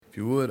If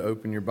you would,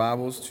 open your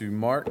Bibles to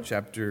Mark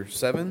chapter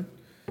 7.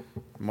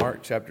 Mark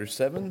chapter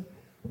 7.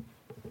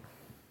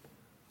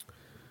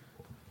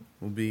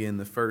 We'll be in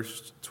the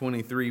first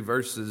 23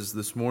 verses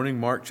this morning.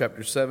 Mark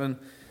chapter 7,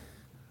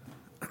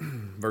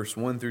 verse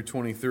 1 through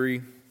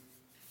 23.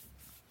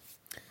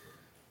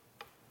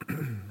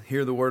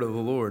 Hear the word of the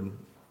Lord.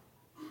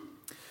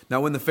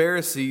 Now when the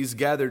Pharisees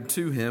gathered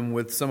to him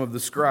with some of the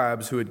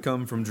scribes who had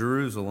come from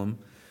Jerusalem,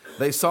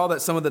 they saw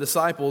that some of the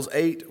disciples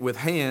ate with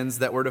hands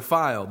that were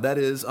defiled, that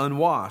is,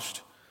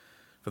 unwashed.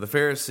 For the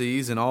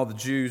Pharisees and all the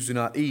Jews do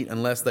not eat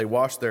unless they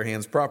wash their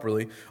hands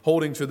properly,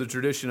 holding to the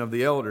tradition of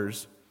the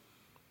elders.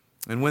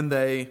 And when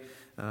they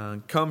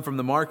come from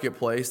the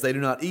marketplace, they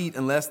do not eat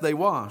unless they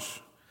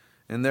wash.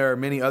 And there are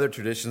many other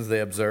traditions they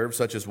observe,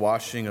 such as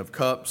washing of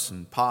cups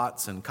and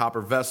pots and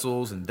copper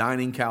vessels and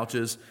dining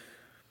couches.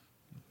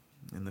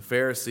 And the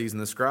Pharisees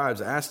and the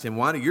scribes asked him,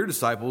 "Why do your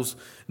disciples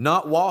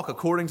not walk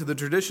according to the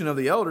tradition of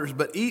the elders,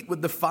 but eat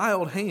with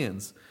defiled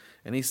hands?"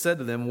 And he said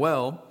to them,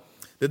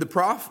 did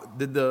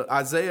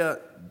Isaiah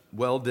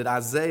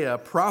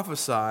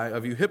prophesy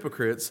of you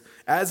hypocrites,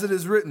 as it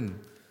is written,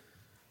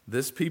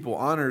 "This people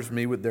honors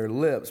me with their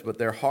lips, but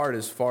their heart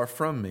is far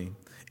from me.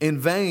 In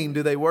vain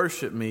do they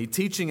worship me,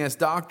 teaching as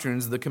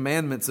doctrines the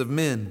commandments of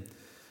men.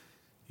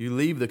 You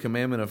leave the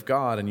commandment of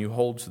God, and you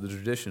hold to the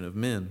tradition of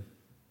men."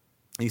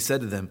 He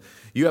said to them,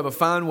 "You have a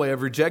fine way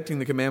of rejecting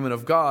the commandment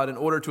of God in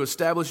order to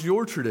establish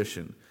your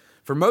tradition.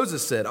 For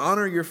Moses said,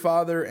 'Honor your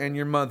father and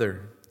your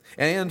mother,'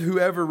 and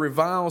whoever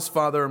reviles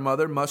father or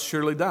mother must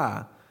surely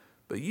die.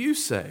 But you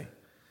say,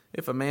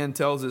 'If a man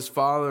tells his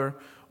father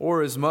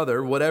or his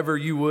mother, whatever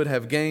you would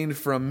have gained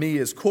from me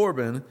is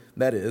Corban,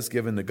 that is,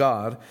 given to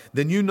God,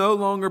 then you no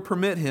longer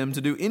permit him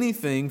to do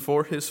anything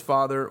for his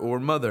father or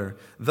mother,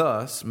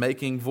 thus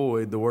making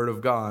void the word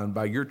of God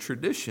by your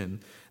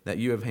tradition that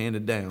you have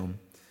handed down.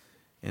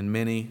 And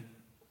many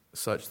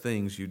such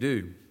things you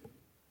do."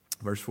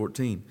 Verse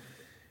 14.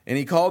 And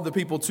he called the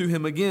people to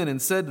him again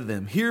and said to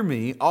them, "Hear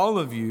me, all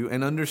of you,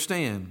 and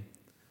understand.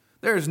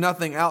 There is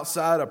nothing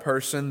outside a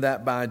person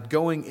that by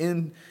going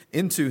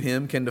into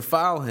him can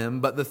defile him,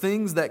 but the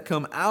things that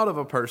come out of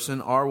a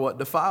person are what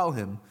defile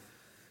him."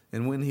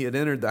 And when he had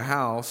entered the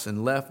house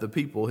and left the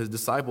people, his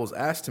disciples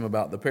asked him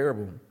about the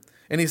parable.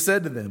 And he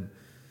said to them,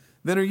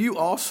 "Then are you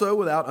also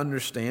without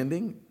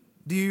understanding?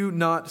 Do you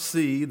not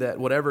see that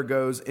whatever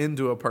goes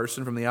into a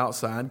person from the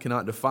outside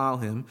cannot defile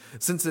him,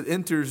 since it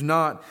enters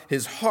not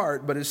his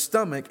heart but his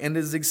stomach and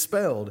is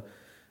expelled?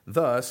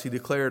 Thus he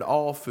declared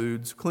all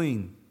foods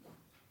clean."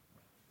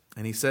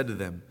 And he said to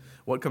them,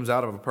 "What comes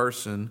out of a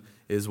person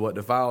is what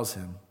defiles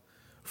him.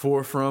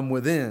 For from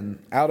within,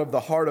 out of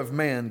the heart of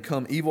man,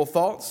 come evil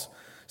thoughts,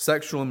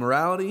 sexual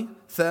immorality,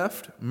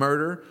 theft,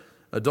 murder,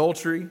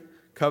 adultery,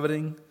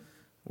 coveting,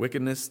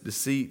 wickedness,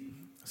 deceit,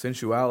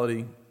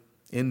 sensuality,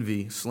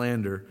 envy,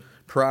 slander,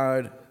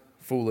 pride,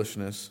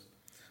 foolishness.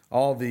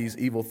 All these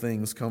evil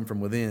things come from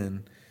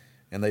within,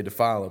 and they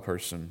defile a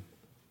person."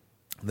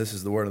 This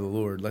is the word of the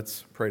Lord.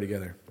 Let's pray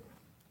together.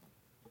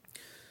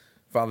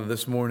 Father,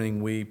 this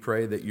morning we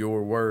pray that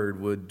your word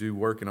would do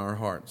work in our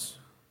hearts.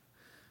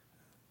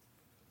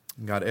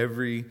 God,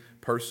 every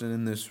person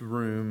in this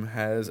room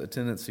has a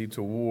tendency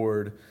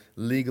toward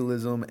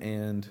legalism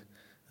and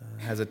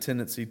has a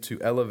tendency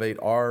to elevate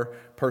our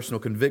personal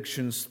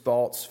convictions,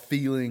 thoughts,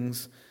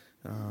 feelings,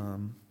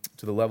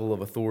 to the level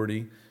of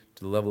authority,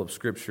 to the level of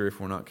Scripture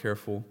if we're not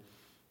careful.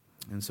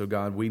 And so,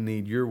 God, we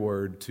need your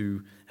word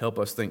to help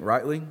us think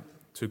rightly,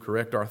 to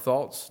correct our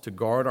thoughts, to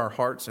guard our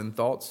hearts and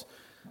thoughts.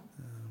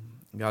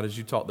 God, as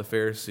you taught the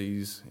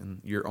Pharisees and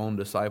your own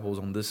disciples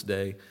on this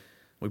day,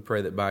 we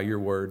pray that by your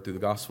word, through the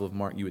Gospel of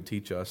Mark, you would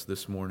teach us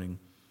this morning.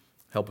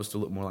 Help us to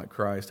look more like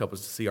Christ. Help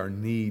us to see our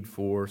need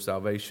for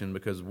salvation,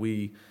 because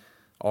we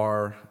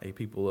are a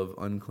people of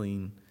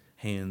unclean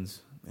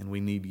hands, and we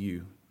need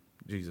you,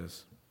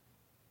 Jesus.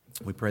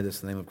 We pray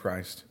this in the name of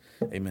Christ.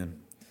 Amen.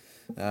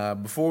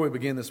 Before we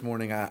begin this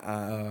morning,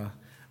 I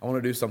want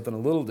to do something a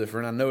little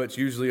different. I know it's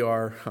usually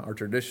our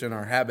tradition,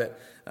 our habit,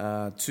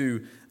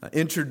 to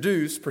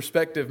introduce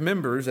prospective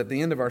members at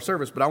the end of our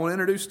service, but I want to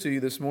introduce to you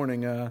this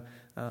morning a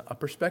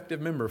prospective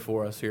member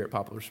for us here at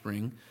Poplar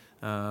Spring.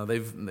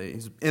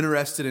 He's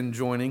interested in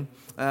joining,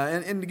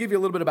 and to give you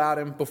a little bit about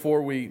him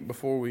before we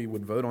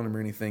would vote on him or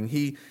anything.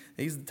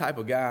 He's the type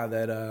of guy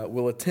that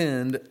will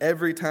attend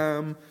every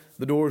time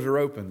the doors are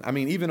open. I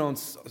mean, even on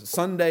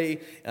Sunday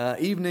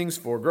evenings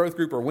for growth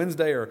group, or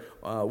Wednesday, or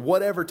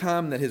whatever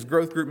time that his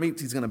growth group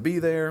meets, he's going to be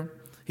there.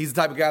 He's the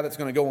type of guy that's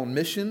going to go on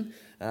mission.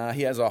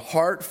 He has a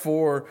heart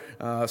for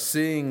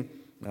seeing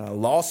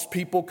lost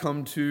people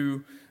come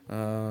to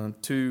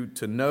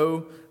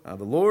know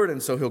the Lord,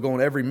 and so he'll go on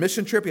every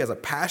mission trip. He has a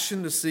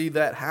passion to see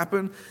that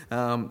happen.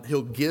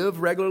 He'll give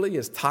regularly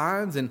his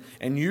tithes,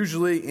 and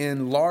usually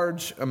in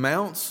large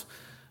amounts.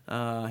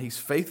 He's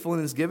faithful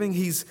in his giving.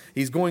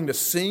 He's going to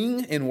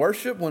sing in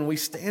worship. When we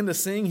stand to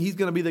sing, he's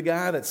going to be the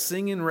guy that's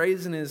singing,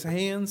 raising his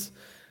hands.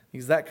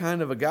 He's that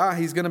kind of a guy.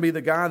 He's going to be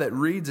the guy that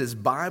reads his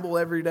Bible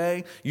every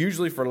day,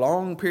 usually for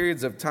long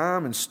periods of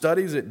time, and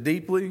studies it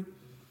deeply.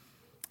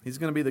 He's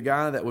going to be the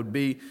guy that would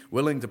be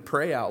willing to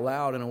pray out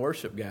loud in a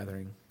worship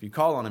gathering. If you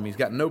call on him, he's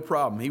got no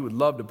problem. He would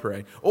love to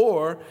pray.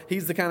 Or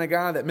he's the kind of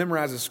guy that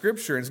memorizes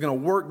Scripture and is going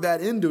to work that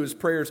into his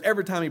prayers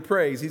every time he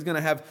prays. He's going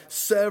to have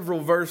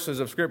several verses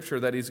of Scripture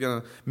that he's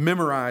going to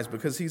memorize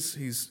because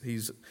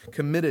he's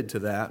committed to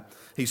that.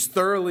 He's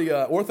thoroughly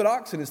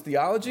orthodox in his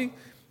theology,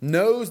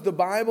 knows the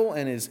Bible,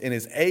 and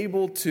is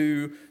able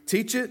to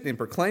teach it and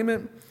proclaim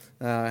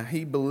it.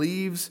 He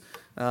believes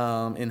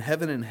in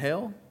heaven and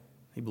hell.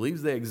 He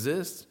believes they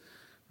exist,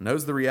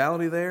 knows the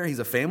reality there. He's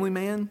a family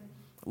man,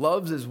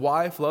 loves his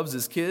wife, loves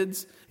his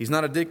kids. He's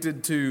not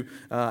addicted to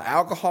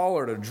alcohol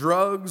or to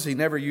drugs. He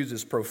never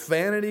uses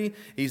profanity.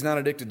 He's not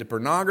addicted to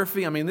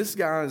pornography. I mean, this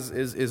guy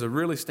is a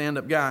really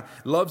stand-up guy.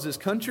 Loves his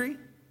country.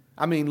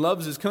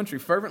 Loves his country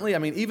fervently.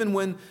 Even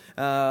when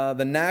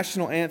the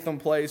national anthem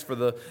plays for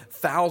the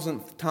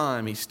 1,000th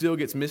time, he still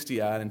gets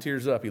misty-eyed and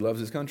tears up. He loves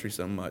his country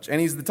so much. And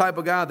he's the type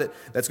of guy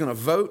that's going to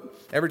vote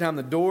every time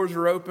the doors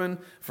are open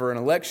for an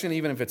election,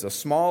 even if it's a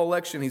small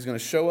election. He's going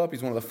to show up.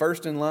 He's one of the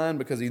first in line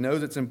because he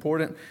knows it's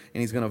important,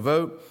 and he's going to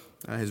vote.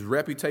 His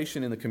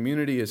reputation in the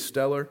community is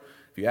stellar.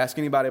 If you ask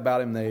anybody about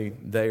him,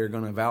 they are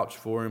going to vouch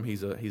for him.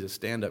 He's a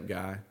stand-up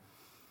guy.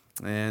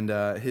 And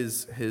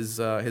his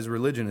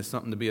religion is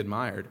something to be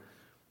admired.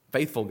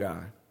 Faithful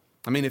guy.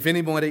 If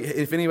anybody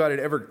had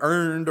ever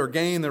earned or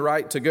gained the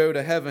right to go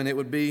to heaven, it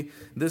would be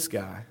this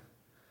guy.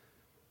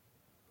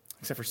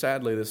 Except for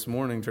sadly this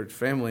morning, church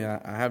family, I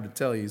have to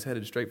tell you, he's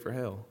headed straight for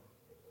hell.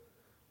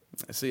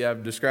 See,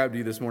 I've described to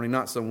you this morning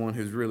not someone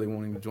who's really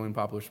wanting to join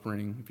Poplar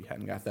Spring, if you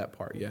hadn't got that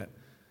part yet,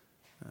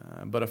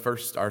 but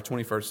our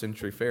 21st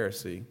century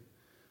Pharisee.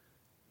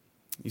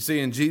 You see,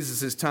 in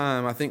Jesus'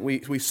 time, I think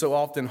we so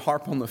often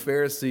harp on the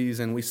Pharisees,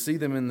 and we see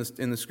them in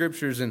the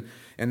Scriptures, and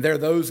they're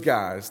those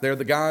guys. They're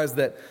the guys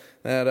that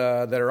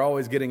are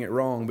always getting it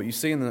wrong. But you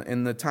see,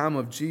 in the time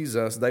of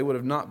Jesus, they would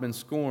have not been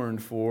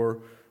scorned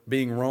for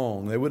being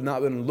wrong. They would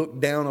not have been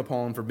looked down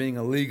upon for being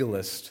a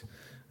legalist.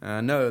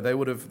 No, they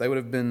would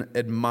have been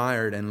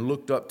admired and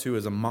looked up to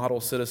as a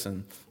model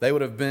citizen. They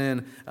would have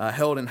been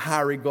held in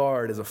high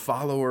regard as a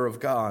follower of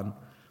God.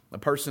 A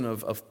person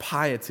of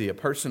piety, a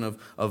person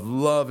of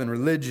love and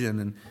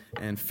religion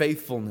and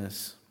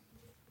faithfulness.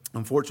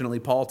 Unfortunately,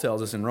 Paul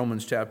tells us in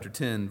Romans chapter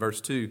 10,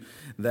 verse 2,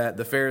 that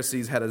the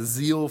Pharisees had a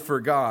zeal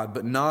for God,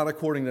 but not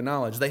according to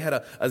knowledge. They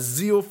had a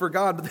zeal for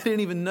God, but they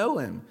didn't even know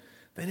Him.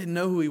 They didn't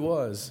know who He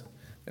was.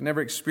 They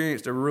never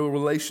experienced a real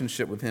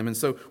relationship with Him. And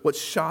so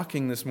what's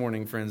shocking this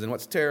morning, friends, and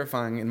what's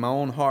terrifying in my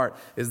own heart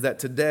is that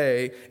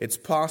today it's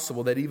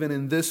possible that even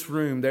in this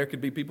room there could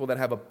be people that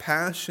have a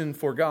passion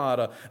for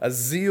God, a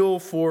zeal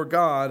for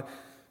God,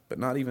 but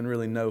not even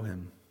really know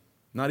Him,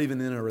 not even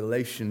in a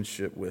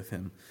relationship with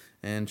Him.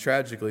 And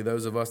tragically,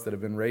 those of us that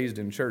have been raised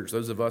in church,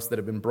 those of us that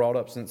have been brought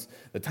up since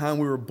the time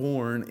we were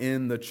born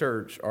in the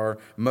church are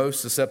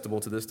most susceptible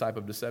to this type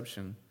of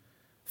deception.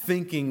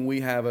 Thinking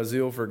we have a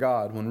zeal for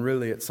God when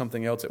really it's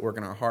something else at work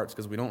in our hearts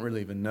because we don't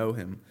really even know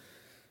Him.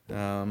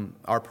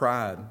 Our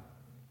pride,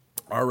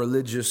 our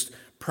religious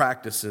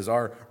practices,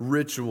 our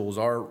rituals,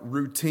 our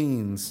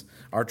routines,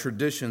 our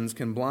traditions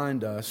can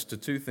blind us to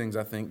two things,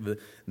 I think.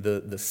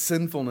 The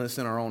sinfulness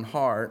in our own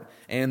heart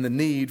and the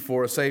need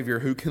for a Savior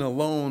who can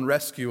alone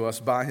rescue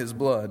us by His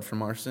blood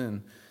from our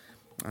sin.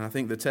 And I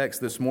think the text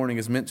this morning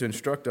is meant to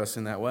instruct us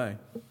in that way.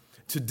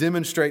 To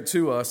demonstrate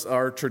to us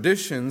our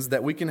traditions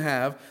that we can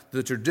have,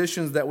 the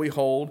traditions that we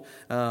hold,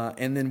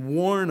 and then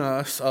warn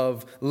us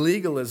of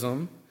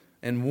legalism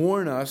and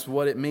warn us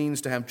what it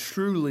means to have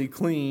truly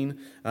clean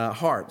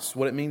hearts,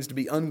 what it means to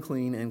be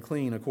unclean and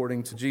clean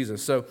according to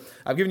Jesus. So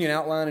I've given you an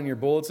outline in your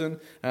bulletin.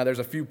 There's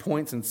a few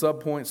points and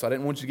subpoints, so I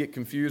didn't want you to get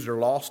confused or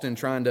lost in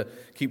trying to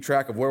keep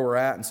track of where we're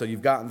at, and so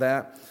you've gotten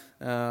that.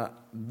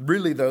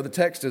 Really, though, the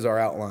text is our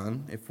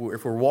outline. If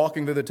we're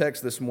walking through the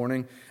text this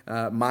morning,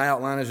 my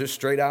outline is just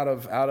straight out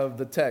of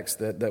the text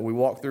that we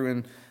walk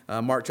through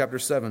in Mark chapter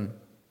 7.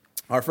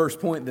 Our first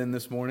point then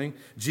this morning,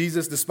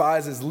 Jesus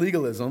despises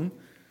legalism.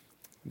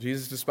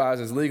 Jesus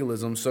despises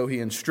legalism, so He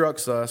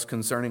instructs us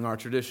concerning our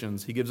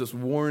traditions. He gives us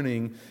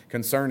warning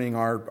concerning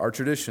our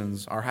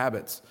traditions, our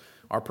habits,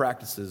 our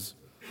practices.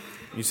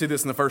 You see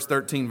this in the first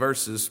 13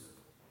 verses.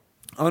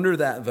 Under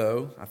that,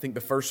 though, I think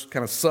the first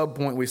kind of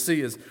sub-point we see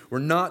is we're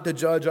not to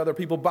judge other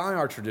people by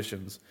our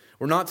traditions.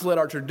 We're not to let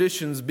our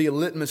traditions be a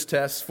litmus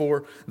test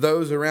for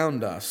those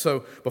around us.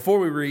 So before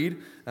we read,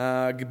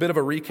 a bit of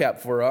a recap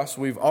for us.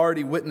 We've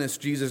already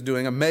witnessed Jesus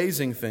doing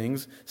amazing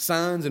things,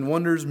 signs and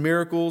wonders,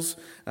 miracles.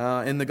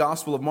 In the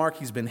Gospel of Mark,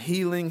 He's been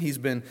healing. He's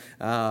been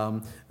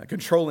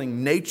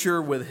controlling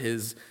nature with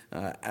His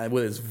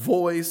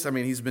voice.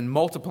 He's been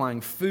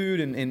multiplying food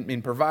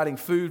and providing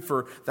food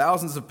for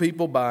thousands of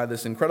people by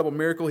this incredible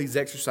miracle. He's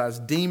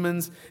exorcised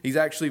demons. He's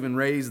actually even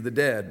raised the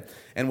dead.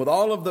 And with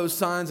all of those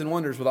signs and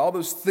wonders, with all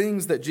those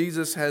things that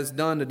Jesus has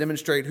done to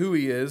demonstrate who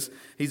He is,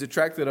 He's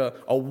attracted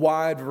a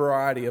wide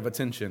variety of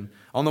attention.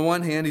 On the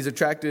one hand, He's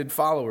attracted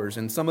followers,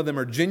 and some of them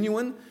are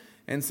genuine,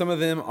 and some of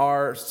them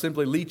are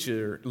simply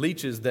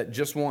leeches that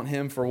just want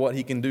Him for what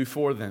He can do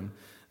for them.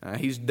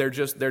 They're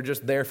just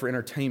there for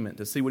entertainment,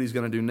 to see what He's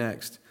going to do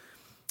next.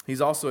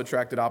 he's also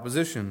attracted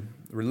opposition,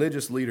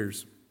 religious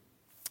leaders,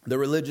 the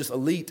religious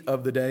elite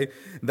of the day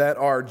that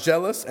are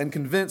jealous and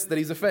convinced that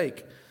he's a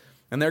fake.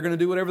 And they're going to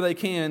do whatever they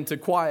can to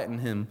quieten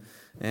him.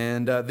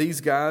 And these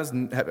guys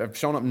have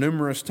shown up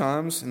numerous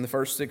times in the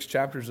first 6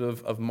 chapters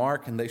of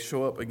Mark, and they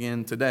show up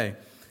again today.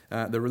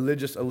 The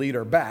religious elite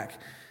are back.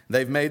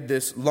 They've made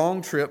this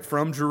long trip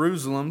from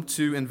Jerusalem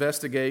to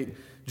investigate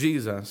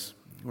Jesus.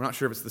 We're not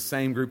sure if it's the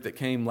same group that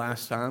came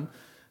last time,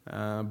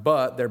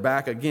 but they're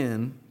back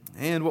again.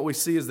 And what we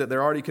see is that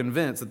they're already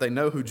convinced that they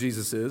know who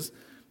Jesus is.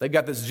 They've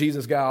got this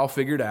Jesus guy all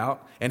figured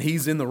out, and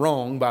he's in the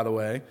wrong, by the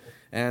way.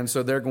 And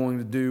so they're going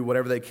to do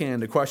whatever they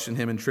can to question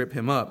him and trip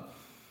him up.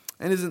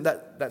 And isn't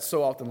that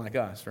so often like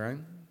us, right?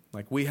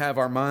 Like we have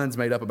our minds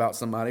made up about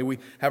somebody. We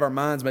have our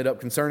minds made up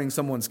concerning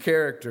someone's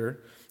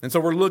character. And so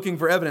we're looking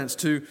for evidence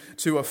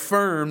to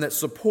affirm that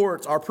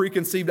supports our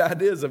preconceived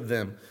ideas of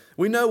them.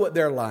 We know what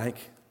they're like.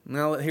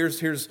 Now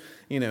here's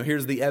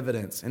the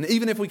evidence. And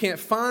even if we can't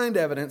find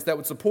evidence that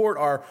would support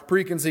our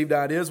preconceived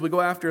ideas, we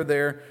go after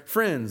their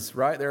friends,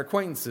 right? Their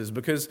acquaintances,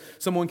 because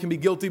someone can be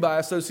guilty by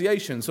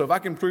association. So if I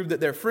can prove that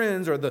their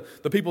friends or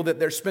the people that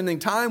they're spending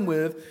time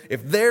with,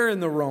 if they're in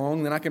the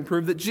wrong, then I can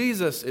prove that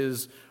Jesus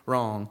is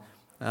wrong.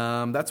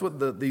 That's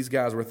what these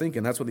guys were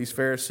thinking. That's what these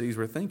Pharisees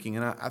were thinking.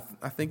 And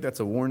I think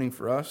that's a warning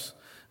for us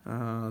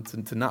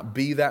to not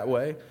be that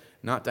way,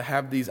 not to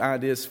have these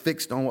ideas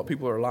fixed on what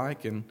people are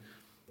like. And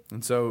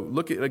so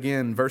look at,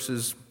 again,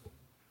 verses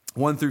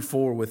 1 through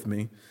 4 with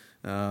me.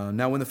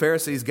 Now when the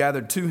Pharisees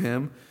gathered to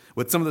him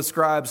with some of the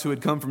scribes who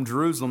had come from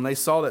Jerusalem, they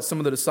saw that some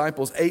of the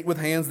disciples ate with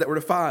hands that were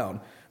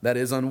defiled, that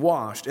is,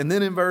 unwashed. And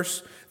then in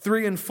verse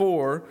 3 and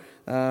 4,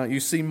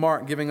 you see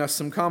Mark giving us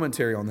some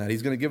commentary on that.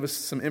 He's going to give us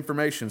some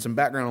information, some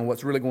background on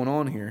what's really going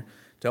on here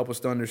to help us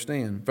to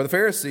understand. For the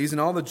Pharisees and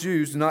all the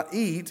Jews do not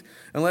eat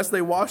unless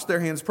they wash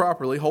their hands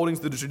properly, holding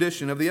to the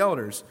tradition of the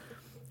elders.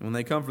 When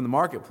they come from the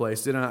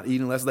marketplace, they do not eat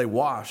unless they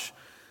wash.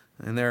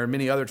 And there are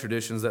many other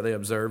traditions that they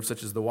observe,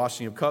 such as the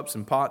washing of cups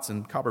and pots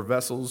and copper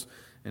vessels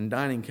and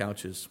dining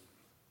couches.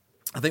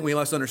 I think we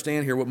must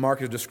understand here what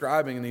Mark is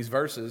describing in these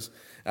verses.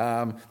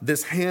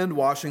 This hand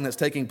washing that's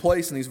taking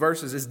place in these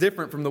verses is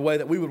different from the way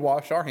that we would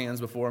wash our hands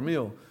before a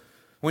meal.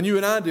 When you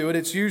and I do it,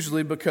 it's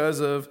usually because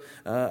of,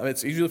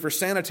 it's usually for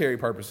sanitary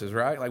purposes,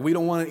 right? Like we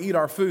don't want to eat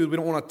our food. We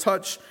don't want to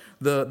touch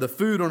the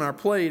food on our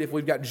plate if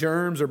we've got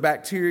germs or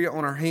bacteria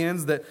on our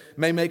hands that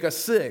may make us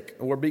sick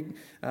or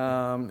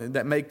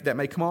that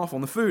may come off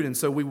on the food. And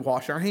so we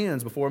wash our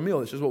hands before a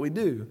meal. It's just what we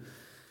do.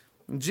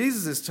 In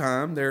Jesus'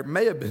 time, there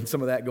may have been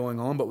some of that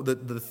going on, but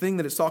the thing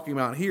that it's talking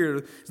about here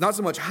is not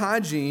so much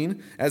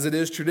hygiene as it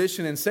is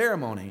tradition and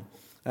ceremony.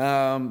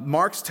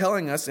 Mark's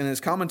telling us in his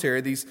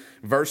commentary, these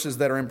verses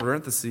that are in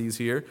parentheses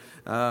here,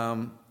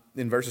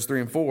 in verses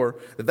 3 and 4,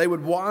 that they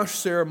would wash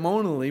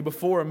ceremonially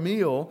before a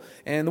meal.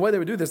 And the way they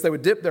would do this, they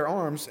would dip their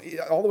arms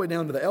all the way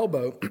down to the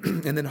elbow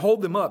and then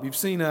hold them up. You've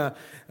seen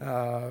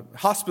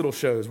hospital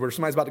shows where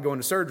somebody's about to go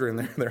into surgery and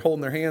they're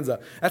holding their hands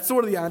up. That's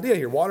sort of the idea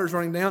here. Water's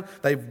running down.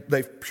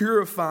 They've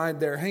purified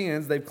their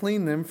hands. They've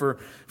cleaned them for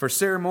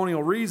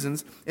ceremonial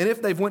reasons. And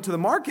if they've went to the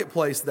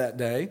marketplace that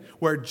day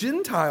where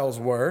Gentiles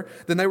were,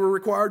 then they were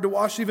required to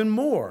wash even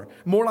more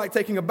like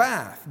taking a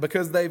bath,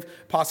 because they've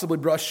possibly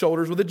brushed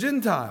shoulders with a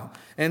Gentile.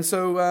 And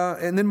so,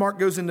 and then Mark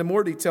goes into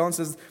more detail and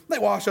says they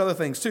wash other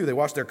things too. They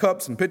wash their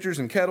cups and pitchers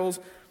and kettles,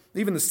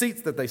 even the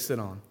seats that they sit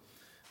on.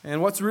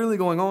 And what's really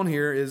going on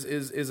here is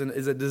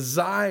a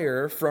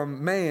desire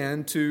from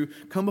man to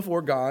come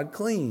before God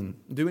clean,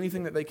 do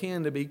anything that they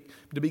can to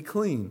be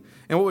clean.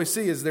 And what we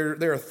see is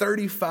there are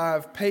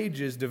 35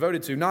 pages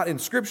devoted to, not in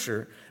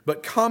Scripture,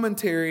 but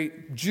commentary,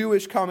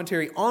 Jewish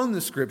commentary on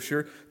the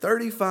Scripture,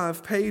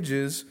 35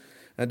 pages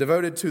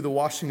devoted to the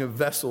washing of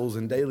vessels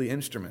and daily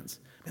instruments.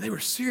 And they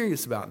were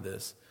serious about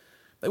this.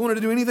 They wanted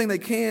to do anything they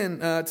can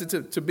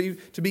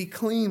to be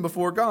clean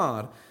before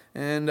God.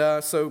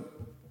 And so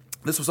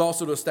this was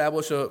also to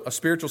establish a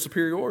spiritual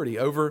superiority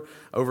over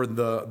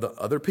the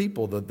other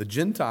people, the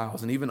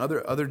Gentiles, and even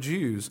other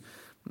Jews.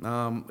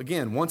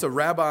 Again, once a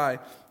rabbi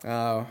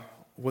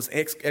was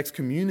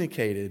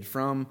excommunicated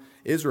from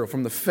Israel,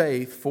 from the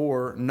faith,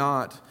 for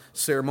not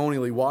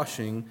ceremonially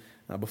washing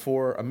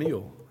before a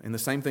meal. And the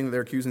same thing that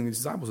they're accusing these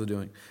disciples of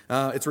doing.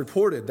 It's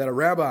reported that a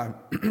rabbi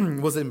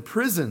was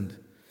imprisoned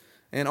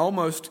and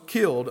almost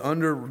killed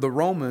under the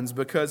Romans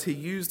because he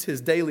used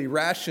his daily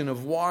ration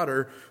of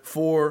water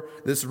for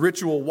this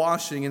ritual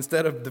washing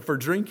instead of for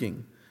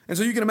drinking. And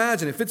so you can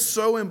imagine, if it's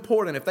so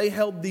important, if they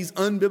held these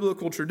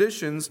unbiblical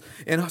traditions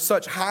in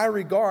such high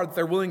regard that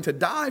they're willing to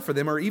die for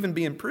them or even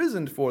be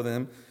imprisoned for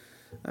them,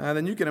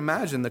 then you can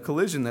imagine the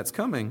collision that's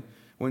coming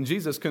when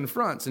Jesus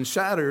confronts and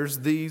shatters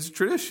these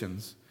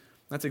traditions.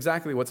 That's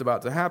exactly what's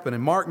about to happen.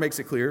 And Mark makes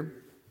it clear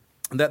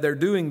that they're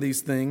doing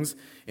these things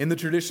in the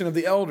tradition of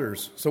the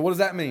elders. So what does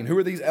that mean? Who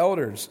are these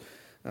elders?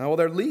 Well,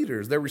 they're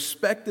leaders. They're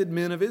respected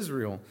men of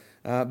Israel.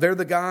 They're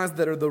the guys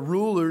that are the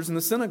rulers in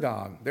the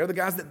synagogue. They're the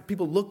guys that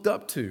people looked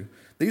up to.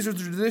 These are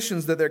the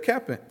traditions that they're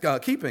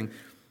keeping.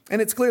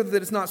 And it's clear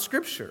that it's not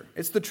Scripture.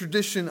 It's the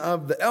tradition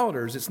of the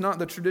elders. It's not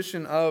the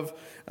tradition of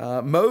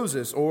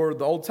Moses or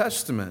the Old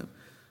Testament.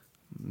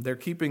 They're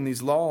keeping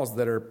these laws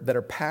that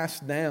are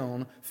passed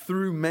down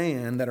through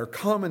man, that are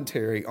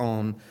commentary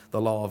on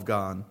the law of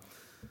God.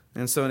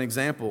 And so an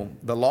example,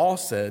 the law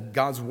said,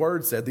 God's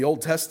word said, the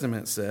Old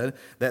Testament said,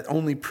 that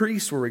only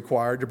priests were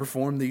required to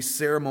perform these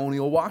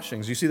ceremonial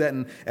washings. You see that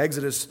in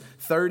Exodus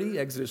 30,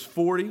 Exodus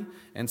 40,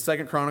 and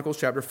 2 Chronicles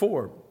chapter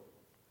 4.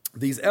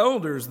 These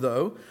elders,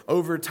 though,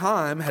 over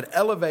time had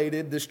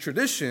elevated this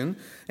tradition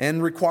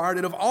and required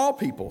it of all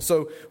people.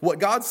 So what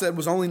God said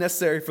was only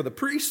necessary for the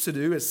priests to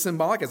do, as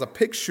symbolic, as a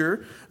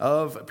picture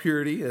of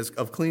purity,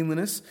 of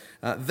cleanliness.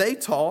 They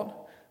taught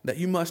that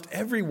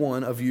every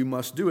one of you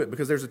must do it,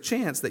 because there's a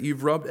chance that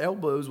you've rubbed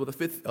elbows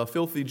with a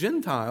filthy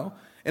Gentile.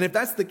 And if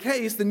that's the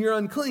case, then you're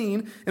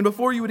unclean. And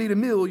before you would eat a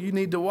meal, you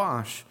need to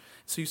wash.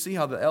 So you see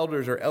how the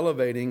elders are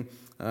elevating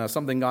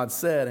something God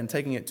said and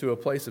taking it to a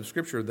place of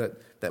Scripture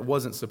that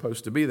wasn't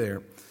supposed to be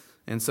there.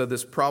 And so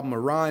this problem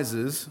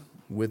arises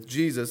with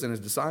Jesus and his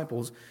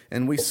disciples,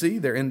 and we see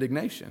their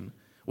indignation.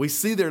 We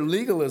see their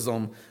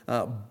legalism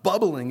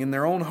bubbling in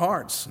their own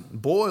hearts,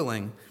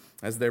 boiling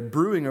as they're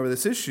brewing over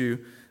this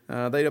issue.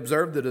 They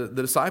observed the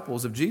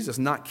disciples of Jesus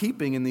not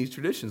keeping in these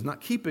traditions,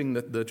 not keeping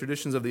the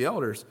traditions of the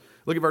elders.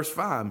 Look at verse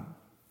 5.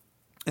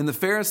 And the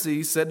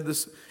Pharisees said to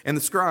this, and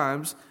the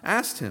scribes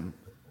asked him,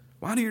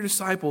 "Why do your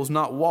disciples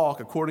not walk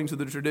according to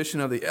the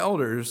tradition of the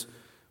elders,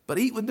 but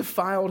eat with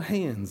defiled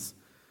hands?"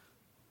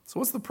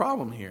 So what's the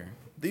problem here?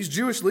 These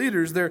Jewish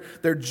leaders,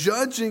 they're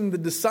judging the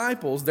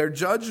disciples, they're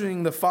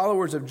judging the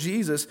followers of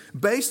Jesus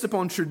based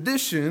upon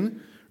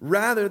tradition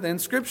rather than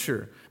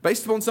Scripture,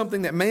 based upon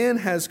something that man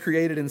has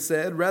created and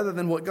said rather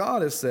than what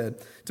God has said.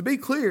 To be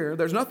clear,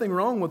 there's nothing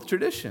wrong with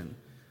tradition.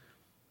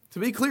 To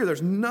be clear,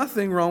 there's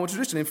nothing wrong with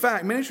tradition. In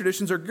fact, many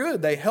traditions are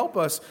good. They help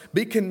us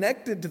be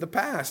connected to the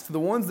past, to the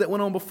ones that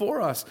went on before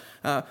us.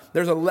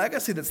 There's a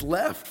legacy that's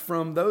left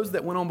from those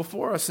that went on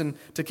before us, and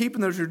to keep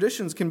in those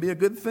traditions can be a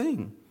good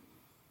thing.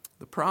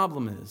 The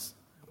problem is,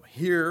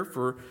 here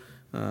for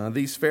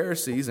these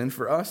Pharisees and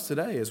for us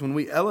today, is when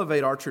we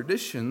elevate our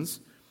traditions,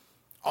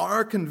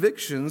 our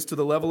convictions to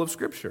the level of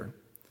Scripture.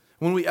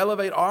 When we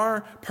elevate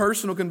our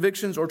personal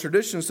convictions or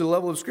traditions to the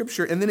level of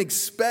Scripture and then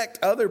expect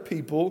other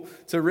people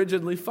to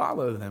rigidly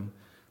follow them.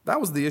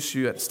 That was the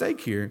issue at stake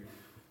here.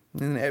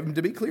 And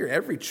to be clear,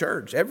 every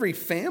church, every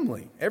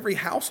family, every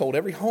household,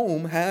 every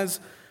home has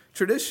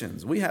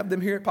traditions. We have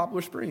them here at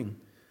Poplar Spring.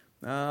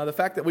 The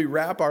fact that we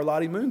wrap our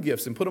Lottie Moon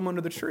gifts and put them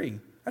under the tree,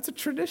 that's a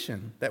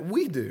tradition that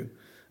we do.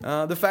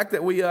 The fact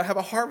that we have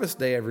a harvest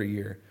day every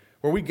year,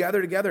 where we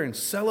gather together and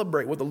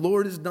celebrate what the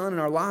Lord has done in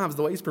our lives,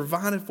 the way He's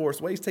provided for us,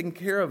 the way He's taken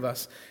care of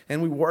us,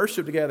 and we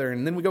worship together,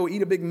 and then we go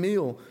eat a big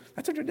meal.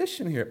 That's a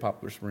tradition here at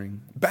Poplar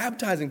Spring.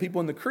 Baptizing people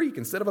in the creek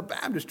instead of a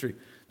baptistry.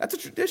 That's a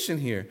tradition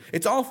here.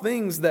 It's all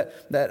things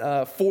that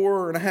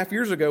 4.5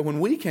 years ago when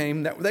we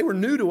came, that they were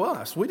new to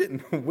us.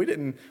 We'd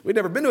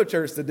never been to a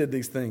church that did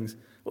these things,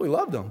 but we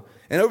loved them.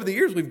 And over the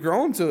years, we've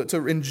grown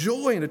to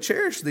enjoy and to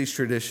cherish these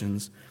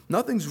traditions.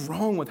 Nothing's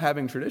wrong with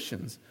having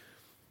traditions.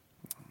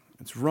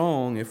 It's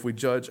wrong if we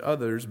judge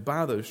others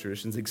by those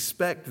traditions,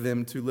 expect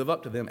them to live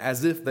up to them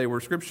as if they were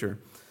Scripture.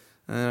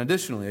 And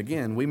additionally,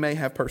 again, we may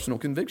have personal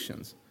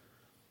convictions.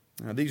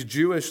 These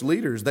Jewish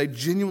leaders, they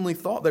genuinely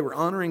thought they were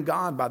honoring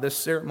God by this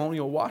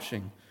ceremonial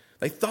washing.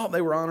 They thought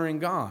they were honoring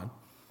God.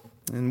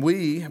 And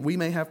we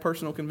may have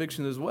personal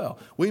convictions as well.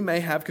 We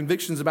may have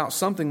convictions about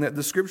something that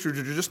the Scriptures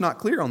are just not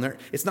clear on there.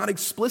 It's not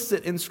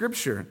explicit in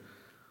Scripture.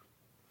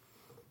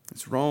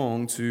 It's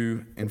wrong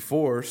to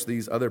enforce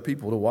these other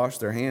people to wash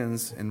their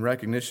hands in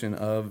recognition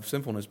of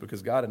sinfulness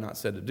because God had not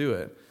said to do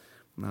it,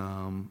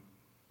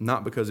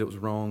 not because it was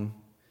wrong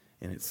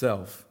in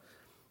itself.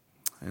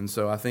 And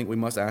so I think we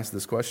must ask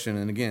this question,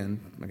 and again,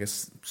 I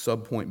guess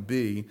subpoint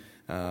B,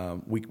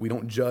 we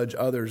don't judge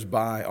others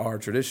by our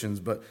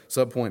traditions, but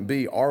subpoint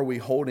B, are we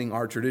holding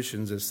our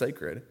traditions as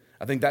sacred?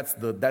 I think that's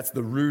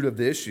the root of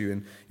the issue,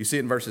 and you see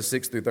it in verses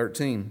 6 through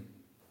 13.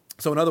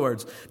 So in other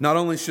words, not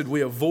only should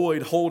we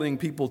avoid holding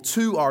people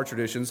to our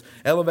traditions,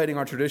 elevating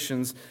our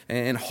traditions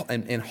and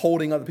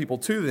holding other people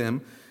to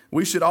them,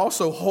 we should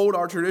also hold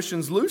our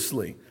traditions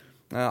loosely,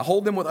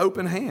 hold them with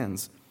open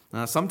hands.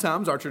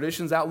 Sometimes our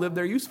traditions outlive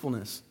their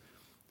usefulness.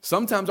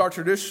 Sometimes our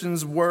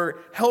traditions were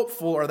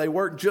helpful or they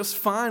worked just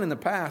fine in the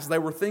past. They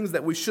were things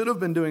that we should have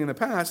been doing in the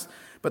past,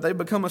 but they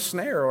become a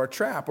snare or a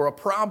trap or a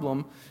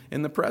problem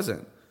in the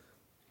present.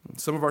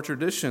 Some of our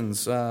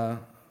traditions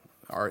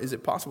is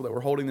it possible that we're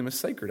holding them as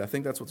sacred? I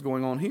think that's what's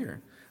going on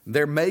here.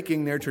 They're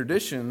making their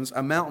traditions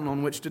a mountain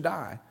on which to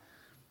die.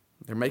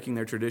 They're making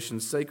their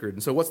traditions sacred.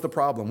 And so what's the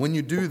problem? When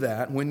you do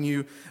that, when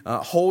you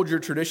hold your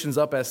traditions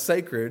up as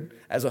sacred,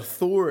 as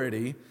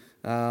authority,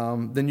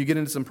 then you get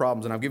into some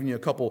problems. And I've given you a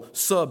couple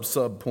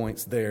sub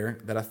points there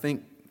that I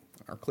think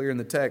are clear in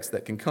the text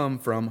that can come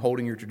from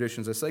holding your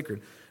traditions as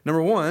sacred.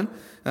 Number one,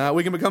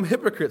 we can become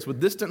hypocrites with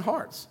distant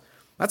hearts.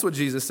 That's what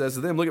Jesus says to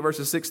them. Look at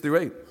verses 6 through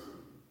 8.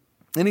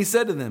 And he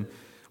said to them,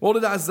 "Well,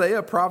 did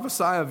Isaiah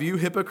prophesy of you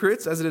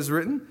hypocrites, as it is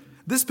written?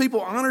 This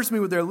people honors me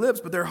with their lips,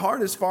 but their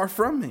heart is far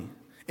from me.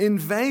 In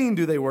vain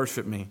do they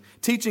worship me,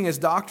 teaching as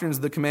doctrines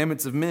the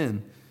commandments of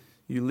men.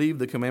 You leave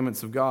the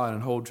commandments of God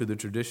and hold to the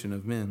tradition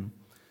of men.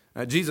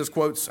 Jesus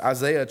quotes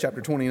Isaiah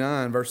chapter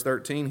 29, verse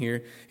 13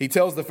 here. He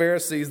tells the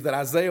Pharisees that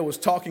Isaiah was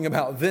talking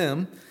about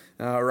them,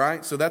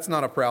 right? So that's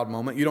not a proud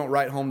moment. You don't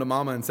write home to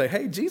mama and say,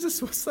 hey,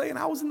 Jesus was saying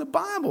I was in the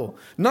Bible.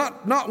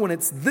 Not when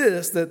it's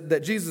this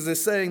that Jesus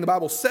is saying the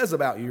Bible says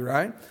about you,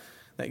 right?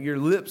 That your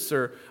lips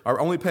are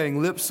only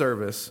paying lip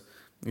service.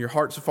 Your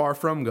heart's far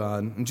from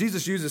God. And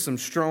Jesus uses some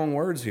strong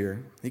words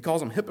here. He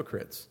calls them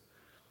hypocrites.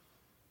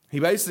 He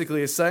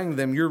basically is saying to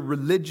them, you're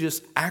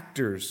religious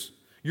actors.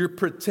 You're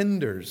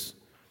pretenders.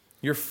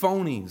 You're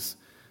phonies.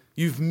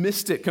 You've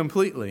missed it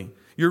completely.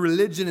 Your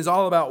religion is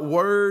all about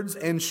words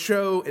and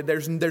show.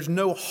 There's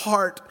no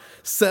heart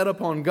set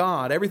upon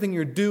God. Everything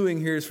you're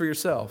doing here is for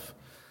yourself.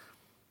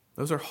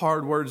 Those are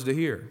hard words to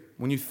hear.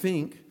 When you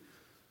think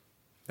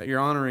that you're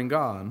honoring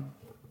God,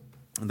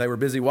 and they were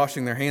busy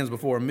washing their hands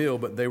before a meal,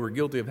 but they were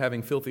guilty of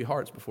having filthy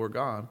hearts before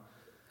God.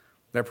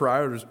 Their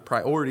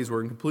priorities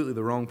were in completely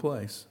the wrong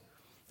place.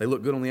 They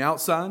looked good on the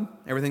outside.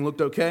 Everything looked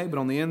okay, but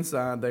on the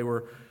inside, they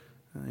were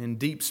in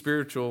deep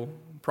spiritual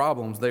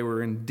problems. They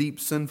were in deep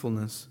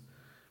sinfulness.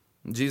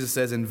 And Jesus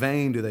says, in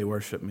vain do they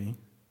worship me.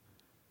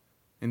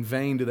 In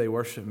vain do they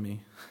worship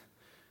me.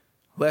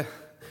 Let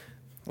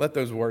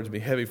those words be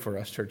heavy for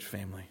us, church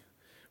family.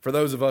 For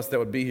those of us that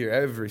would be here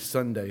every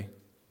Sunday,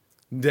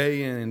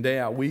 day in and day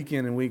out, week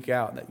in and week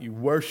out, that you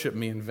worship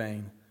me in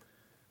vain.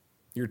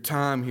 Your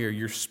time here,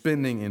 you're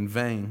spending in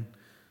vain.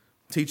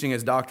 Teaching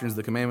as doctrines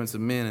the commandments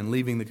of men and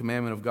leaving the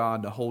commandment of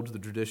God to hold to the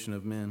tradition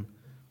of men.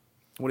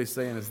 What he's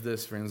saying is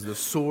this, friends, the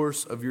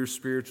source of your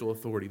spiritual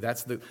authority.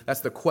 That's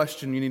the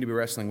question you need to be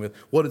wrestling with.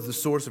 What is the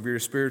source of your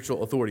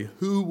spiritual authority?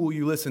 Who will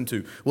you listen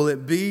to? Will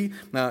it be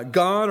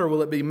God or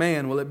will it be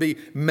man? Will it be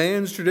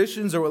man's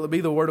traditions or will it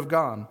be the Word of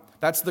God?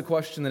 That's the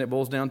question that it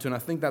boils down to, and I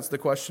think that's the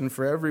question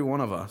for every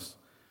one of us.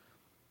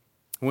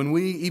 When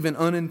we even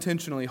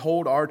unintentionally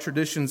hold our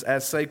traditions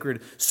as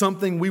sacred,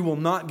 something we will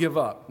not give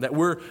up, that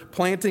we're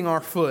planting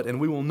our foot and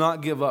we will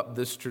not give up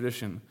this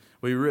tradition,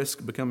 we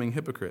risk becoming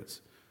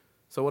hypocrites.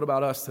 So what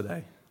about us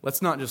today?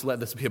 Let's not just let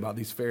this be about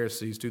these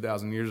Pharisees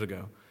 2,000 years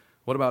ago.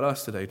 What about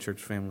us today,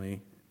 church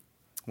family?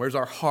 Where's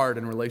our heart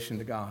in relation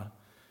to God?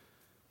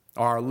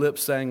 Are our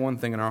lips saying one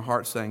thing and our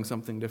heart saying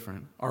something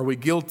different? Are we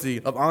guilty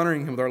of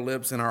honoring Him with our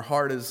lips and our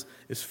heart is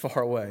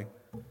far away?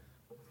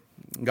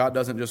 God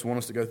doesn't just want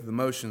us to go through the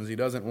motions. He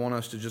doesn't want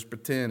us to just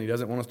pretend. He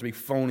doesn't want us to be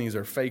phonies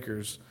or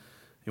fakers.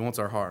 He wants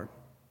our heart.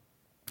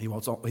 He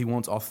wants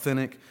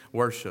authentic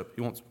worship.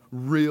 He wants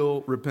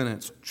real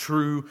repentance,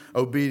 true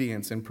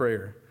obedience and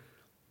prayer.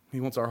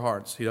 He wants our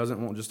hearts. He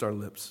doesn't want just our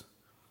lips.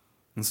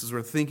 And since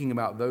we're thinking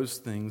about those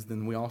things,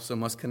 then we also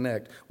must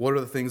connect. What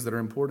are the things that are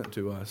important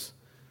to us?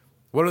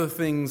 What are the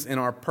things in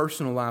our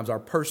personal lives, our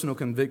personal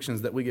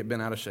convictions that we get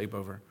bent out of shape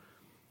over?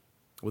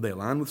 Will they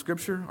align with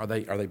Scripture? Are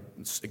they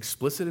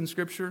explicit in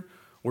Scripture?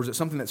 Or is it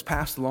something that's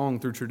passed along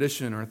through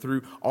tradition or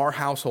through our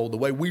household, the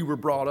way we were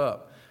brought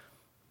up?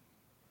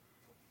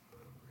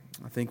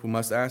 I think we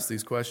must ask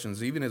these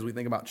questions, even as we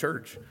think about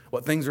church.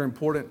 What things are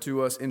important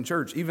to us in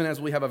church? Even as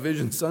we have a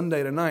Vision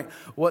Sunday tonight,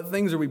 what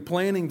things are we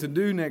planning to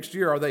do next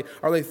year? Are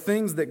they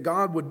things that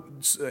God would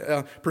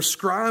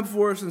prescribe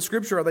for us in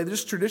Scripture? Are they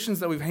just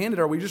traditions that we've handed?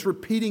 Are we just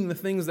repeating the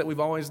things that we've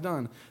always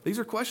done? These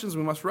are questions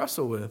we must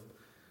wrestle with.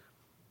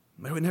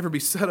 May it would never be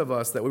said of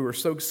us that we were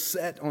so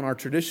set on our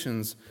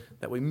traditions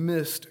that we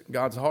missed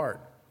God's heart.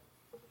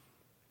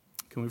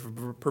 Can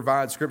we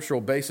provide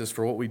scriptural basis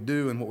for what we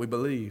do and what we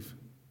believe?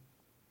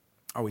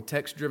 Are we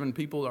text-driven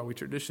people? Are we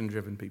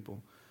tradition-driven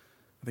people?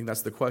 I think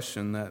that's the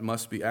question that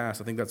must be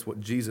asked. I think that's what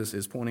Jesus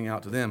is pointing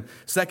out to them.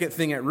 Second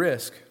thing at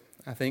risk,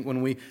 I think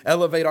when we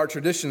elevate our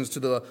traditions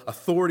to the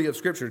authority of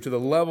Scripture, to the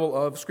level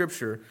of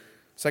Scripture,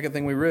 second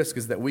thing we risk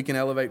is that we can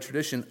elevate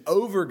tradition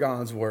over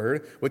God's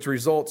word, which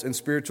results in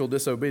spiritual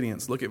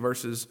disobedience. Look at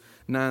verses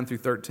 9 through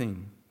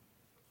 13.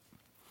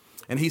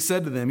 And he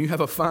said to them, you have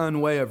a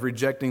fine way of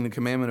rejecting the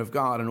commandment of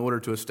God in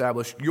order to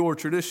establish your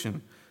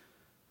tradition.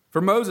 For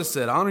Moses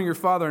said, honor your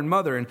father and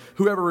mother, and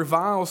whoever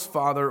reviles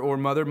father or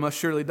mother must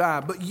surely die.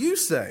 But you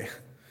say,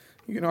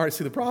 you can already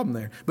see the problem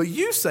there. But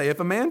you say, if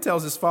a man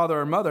tells his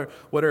father or mother,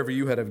 whatever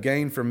you have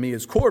gained from me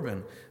is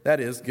Corban, that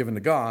is, given to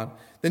God,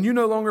 then you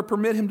no longer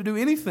permit him to do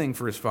anything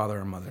for his father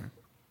or mother,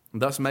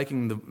 thus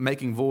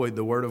making void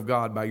the word of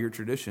God by your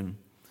tradition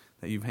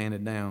that you've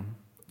handed down.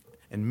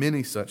 And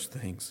many such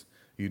things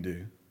you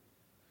do.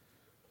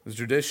 The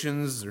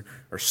traditions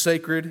are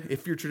sacred.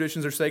 If your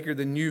traditions are sacred,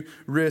 then you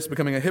risk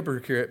becoming a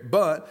hypocrite.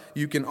 But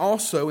you can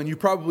also, and you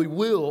probably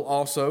will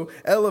also,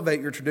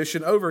 elevate your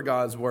tradition over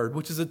God's word,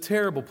 which is a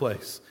terrible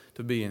place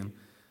to be in.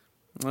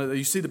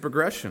 You see the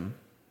progression.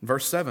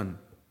 Verse 7.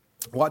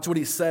 Watch what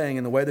he's saying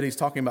in the way that he's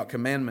talking about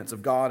commandments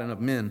of God and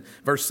of men.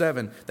 Verse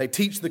 7, they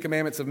teach the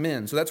commandments of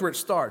men. So that's where it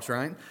starts,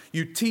 right?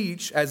 You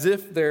teach as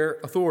if they're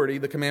authority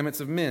the commandments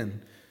of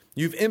men.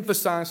 You've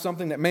emphasized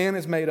something that man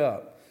has made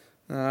up.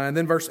 And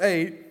then verse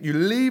 8, you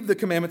leave the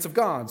commandments of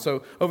God.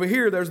 So over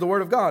here, there's the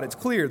word of God. It's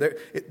clear.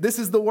 This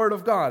is the word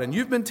of God. And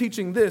you've been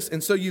teaching this,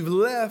 and so you've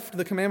left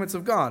the commandments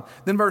of God.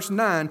 Then verse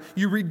 9,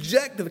 you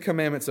reject the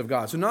commandments of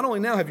God. So not only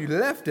now have you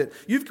left it,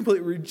 you've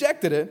completely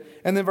rejected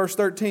it. And then verse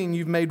 13,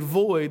 you've made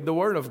void the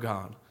word of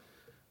God.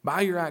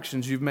 By your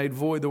actions, you've made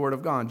void the word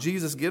of God.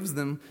 Jesus gives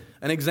them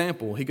an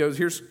example. He goes,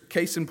 here's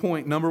case in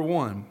point number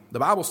 1. The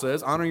Bible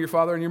says, honor your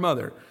father and your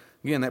mother.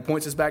 Again, that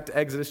points us back to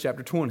Exodus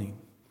chapter 20.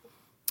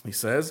 He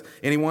says,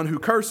 anyone who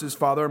curses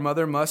father or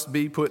mother must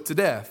be put to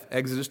death.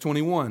 Exodus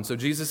 21. So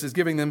Jesus is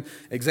giving them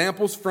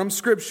examples from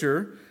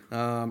Scripture,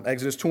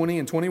 Exodus 20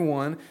 and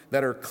 21,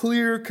 that are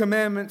clear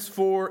commandments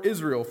for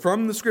Israel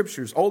from the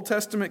Scriptures, Old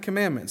Testament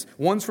commandments.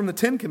 One's from the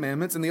 10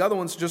 Commandments, and the other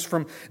one's just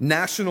from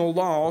national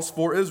laws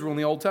for Israel in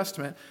the Old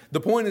Testament.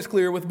 The point is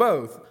clear with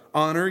both.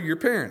 Honor your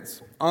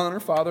parents. Honor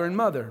father and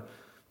mother.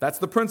 That's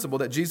the principle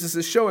that Jesus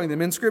is showing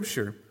them in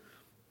Scripture.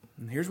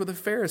 And here's what the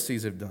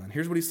Pharisees have done.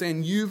 Here's what he's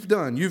saying you've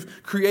done.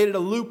 You've created a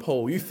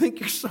loophole. You think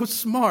you're so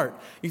smart.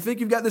 You think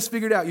you've got this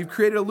figured out. You've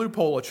created a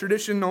loophole, a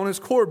tradition known as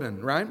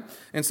Corban, right?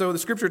 And so the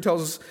Scripture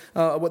tells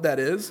us what that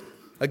is.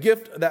 A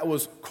gift that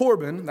was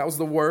Corban, that was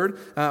the word,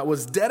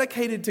 was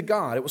dedicated to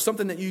God. It was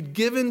something that you'd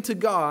given to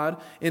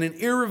God in an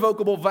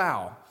irrevocable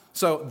vow.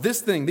 So this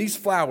thing, these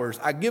flowers,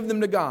 I give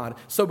them to God.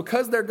 So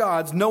because they're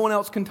God's, no one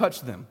else can touch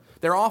them.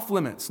 They're off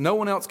limits. No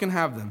one else can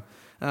have them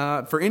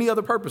for any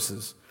other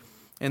purposes.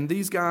 And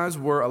these guys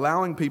were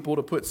allowing people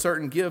to put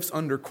certain gifts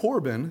under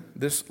Corban,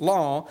 this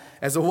law,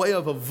 as a way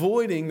of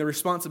avoiding the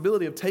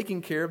responsibility of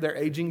taking care of their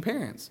aging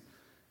parents.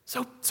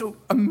 So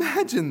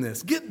imagine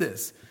this. Get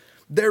this.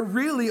 They're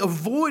really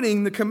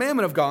avoiding the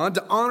commandment of God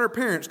to honor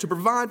parents, to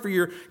provide for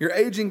your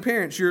aging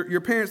parents, your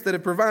parents that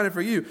have provided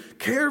for you.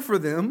 Care for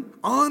them,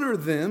 honor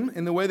them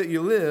in the way that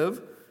you live,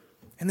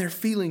 and they're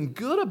feeling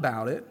good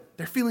about it.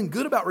 They're feeling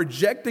good about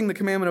rejecting the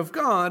commandment of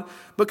God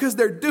because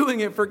they're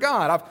doing it for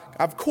God.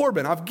 I've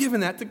Corban. I've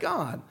given that to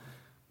God.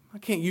 I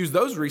can't use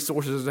those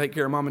resources to take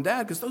care of mom and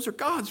dad because those are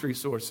God's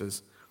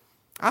resources.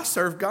 I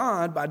serve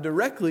God by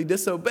directly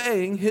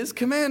disobeying His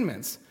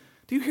commandments.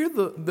 Do you hear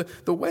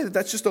the way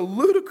that's just a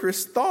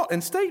ludicrous thought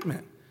and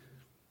statement?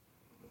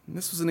 And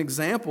this was an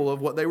example of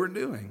what they were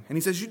doing. And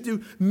he says, you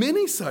do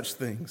many such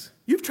things.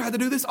 You've tried to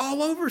do this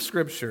all over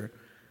Scripture.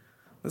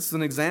 This is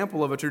an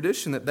example of a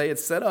tradition that they had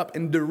set up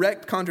in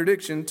direct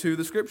contradiction to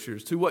the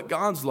Scriptures, to what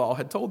God's law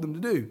had told them to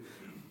do.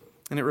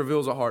 And it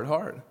reveals a hard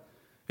heart.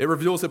 It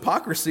reveals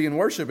hypocrisy in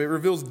worship. It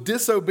reveals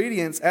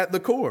disobedience at the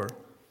core.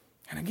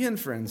 And again,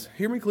 friends,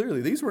 hear me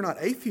clearly. These were not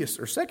atheists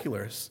or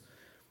secularists.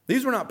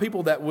 These were not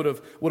people that would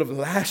have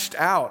lashed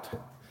out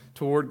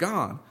toward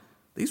God.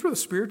 These were the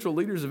spiritual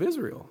leaders of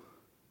Israel.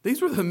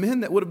 These were the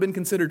men that would have been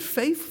considered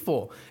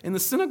faithful in the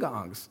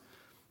synagogues.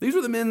 These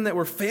were the men that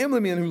were family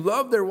men who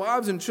loved their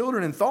wives and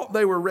children and thought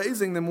they were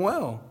raising them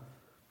well.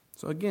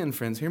 So again,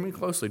 friends, hear me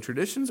closely.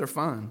 Traditions are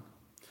fine,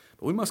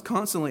 but we must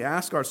constantly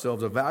ask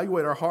ourselves,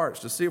 evaluate our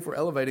hearts to see if we're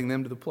elevating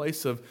them to the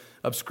place of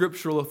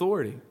scriptural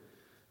authority.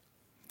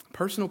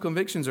 Personal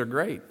convictions are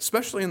great,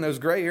 especially in those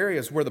gray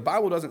areas where the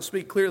Bible doesn't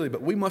speak clearly,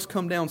 but we must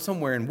come down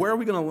somewhere. And where are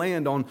we going to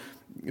land on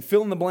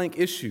fill-in-the-blank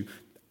issue?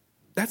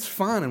 That's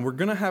fine, and we're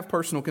going to have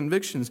personal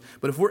convictions.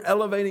 But if we're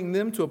elevating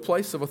them to a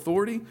place of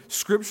authority,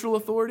 scriptural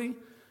authority,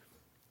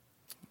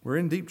 we're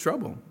in deep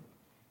trouble.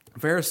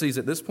 Pharisees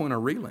at this point are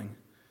reeling.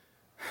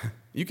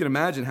 You can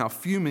imagine how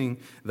fuming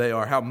they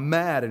are, how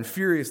mad and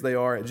furious they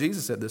are at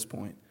Jesus at this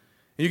point.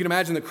 And you can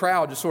imagine the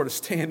crowd just sort of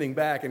standing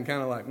back and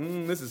kind of like,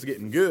 this is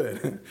getting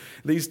good.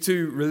 These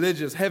two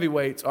religious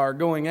heavyweights are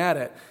going at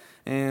it,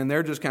 and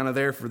they're just kind of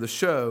there for the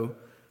show.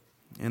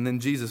 And then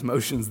Jesus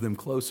motions them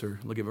closer.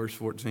 Look at verse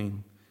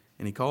 14.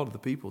 And he called the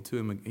people to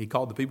him. He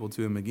called the people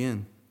to him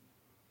again.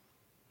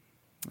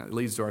 That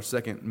leads to our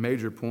second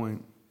major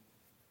point.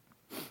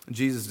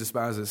 Jesus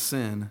despises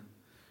sin,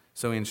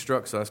 so he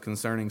instructs us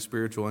concerning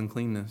spiritual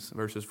uncleanness,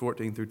 verses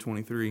 14 through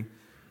 23.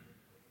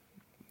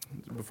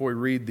 Before we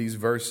read these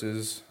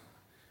verses,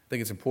 I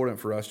think it's important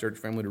for us, church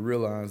family, to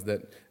realize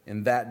that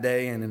in that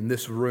day and in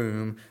this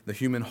room, the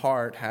human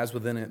heart has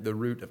within it the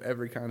root of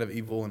every kind of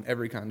evil and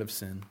every kind of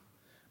sin.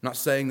 I'm not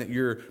saying that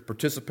you're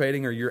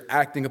participating or you're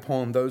acting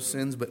upon those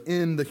sins, but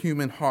in the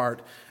human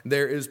heart,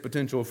 there is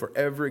potential for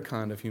every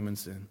kind of human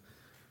sin.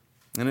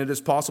 And it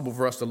is possible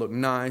for us to look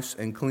nice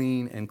and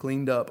clean and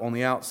cleaned up on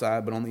the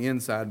outside, but on the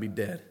inside be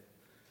dead.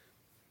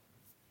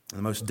 And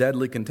the most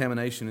deadly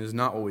contamination is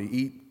not what we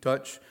eat,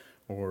 touch,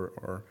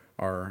 or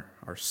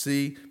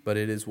see, but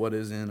it is what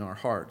is in our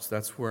hearts.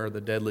 That's where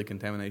the deadly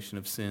contamination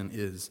of sin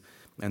is.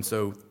 And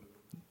so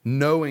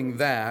knowing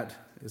that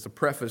is a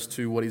preface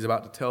to what he's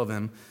about to tell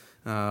them.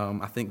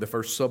 I think the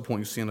first subpoint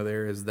you see under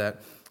there is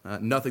that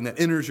nothing that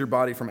enters your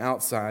body from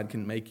outside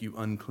can make you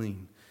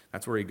unclean.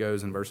 That's where he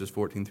goes in verses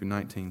 14 through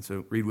 19.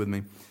 So read with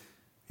me.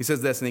 He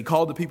says this, and he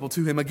called the people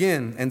to him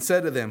again and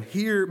said to them,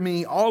 hear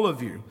me, all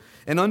of you,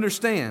 and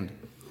understand.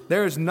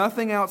 There is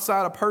nothing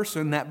outside a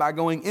person that by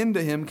going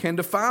into him can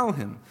defile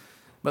him.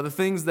 But the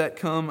things that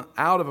come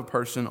out of a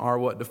person are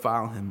what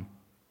defile him.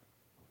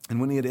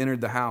 And when he had entered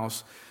the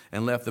house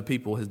and left the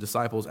people. His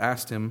disciples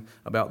asked him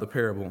about the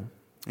parable.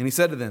 And he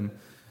said to them,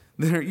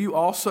 "Then are you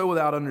also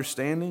without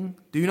understanding?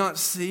 Do you not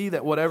see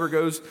that whatever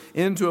goes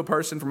into a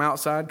person from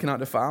outside cannot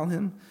defile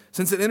him,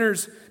 since it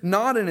enters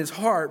not in his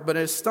heart, but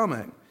in his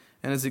stomach,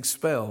 and is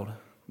expelled?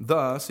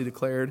 Thus," he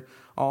declared,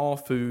 "all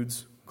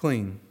foods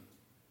clean."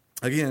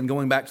 Again,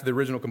 going back to the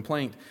original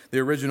complaint, the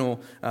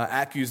original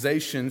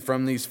accusation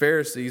from these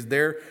Pharisees,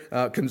 they're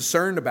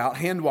concerned about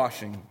hand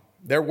washing.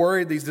 They're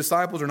worried these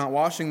disciples are not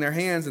washing their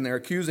hands, and they're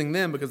accusing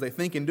them because they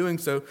think in doing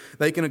so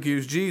they can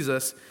accuse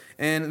Jesus.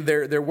 And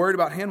they're worried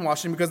about hand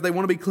washing because they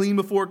want to be clean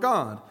before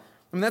God.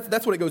 I mean,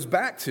 that's what it goes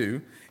back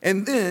to.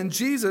 And then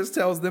Jesus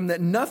tells them that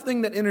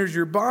nothing that enters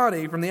your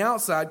body from the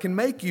outside can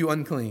make you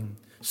unclean.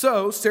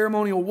 So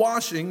ceremonial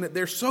washing that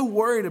they're so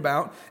worried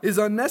about is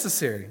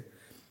unnecessary.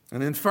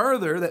 And then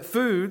further, that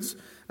foods,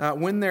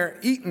 when they're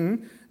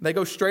eaten, they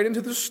go straight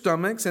into the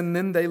stomachs and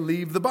then they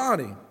leave the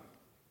body.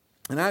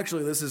 And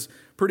actually, this is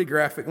pretty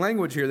graphic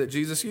language here that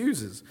Jesus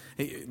uses.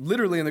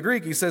 Literally in the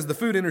Greek, he says the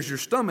food enters your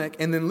stomach,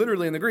 and then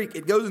literally in the Greek,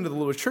 it goes into the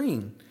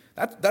latrine.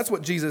 That's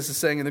what Jesus is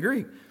saying in the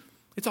Greek.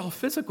 It's all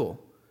physical.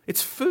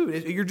 It's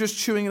food. You're just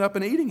chewing it up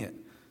and eating it.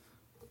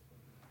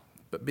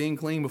 But being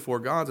clean before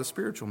God is a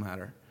spiritual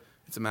matter.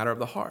 It's a matter of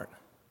the heart.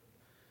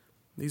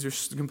 These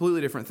are completely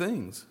different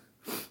things.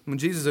 When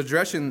Jesus is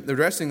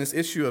addressing this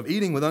issue of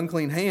eating with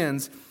unclean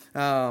hands,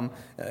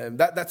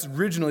 that's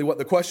originally what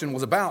the question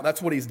was about.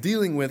 That's what he's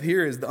dealing with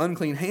here, is the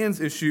unclean hands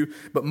issue.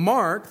 But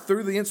Mark,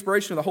 through the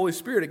inspiration of the Holy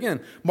Spirit,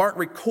 again, Mark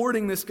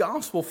recording this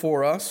gospel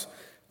for us,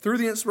 through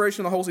the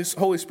inspiration of the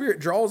Holy Spirit,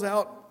 draws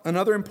out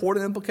another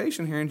important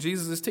implication here in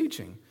Jesus'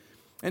 teaching.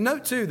 And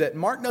note, too, that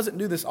Mark doesn't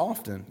do this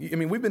often. I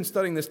mean, we've been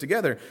studying this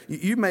together.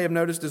 You may have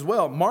noticed as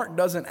well, Mark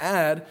doesn't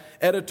add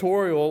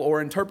editorial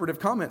or interpretive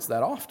comments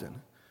that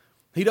often.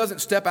 He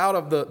doesn't step out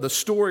of the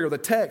story or the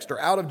text or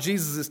out of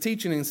Jesus'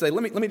 teaching and say,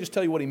 let me just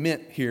tell you what he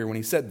meant here when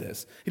he said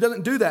this. He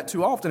doesn't do that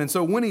too often. And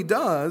so when he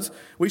does,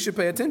 we should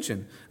pay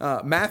attention.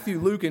 Matthew,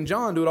 Luke, and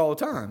John do it all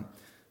the time.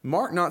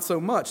 Mark, not so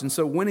much. And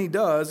so when he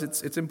does,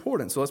 it's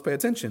important. So let's pay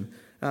attention.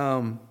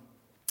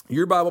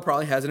 Your Bible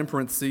probably has it in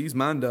parentheses.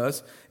 Mine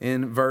does,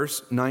 in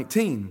verse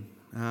 19.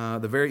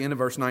 The very end of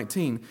verse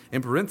 19.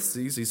 In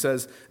parentheses, he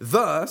says,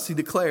 "Thus he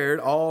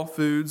declared all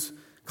foods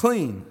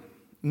clean."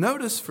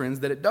 Notice, friends,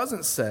 that it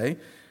doesn't say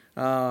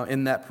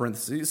in that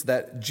parentheses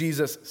that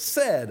Jesus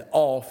said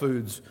all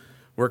foods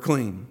were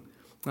clean.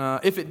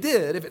 If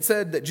it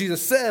said that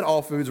Jesus said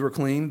all foods were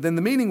clean, then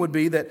the meaning would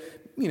be that,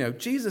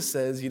 Jesus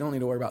says you don't need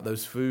to worry about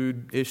those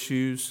food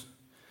issues.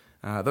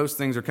 Those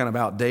things are kind of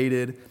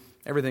outdated.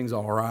 Everything's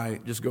all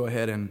right. Just go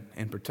ahead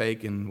and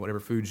partake in whatever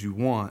foods you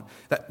want.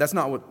 That's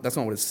not what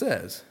it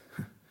says.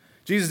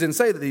 Jesus didn't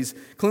say that these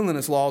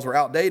cleanliness laws were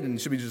outdated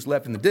and should be just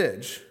left in the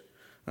ditch.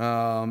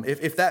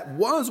 If that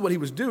was what he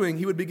was doing,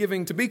 he would be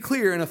giving, to be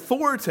clear, an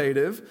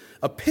authoritative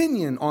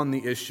opinion on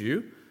the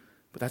issue,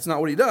 but that's not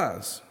what he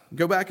does.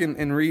 Go back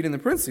and read in the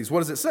parentheses. What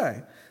does it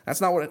say?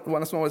 That's not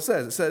what it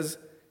says. It says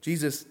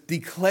Jesus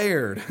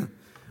declared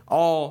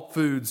all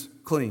foods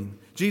clean.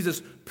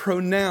 Jesus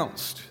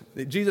pronounced.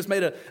 Jesus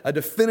made a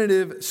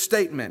definitive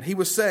statement. He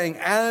was saying,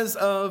 as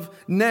of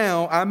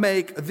now, I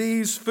make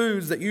these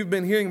foods that you've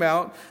been hearing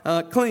about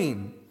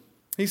clean.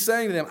 He's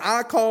saying to them,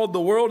 I called the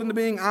world into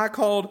being. I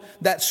called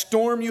that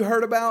storm you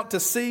heard about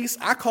to cease.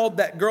 I called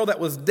that girl that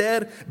was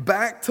dead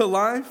back to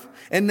life.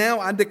 And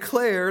now I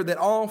declare that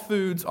all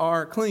foods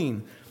are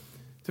clean.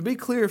 To be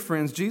clear,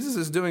 friends, Jesus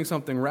is doing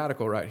something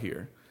radical right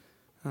here.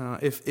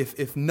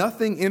 If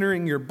nothing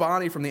entering your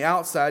body from the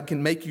outside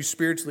can make you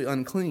spiritually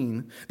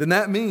unclean, then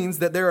that means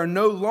that there are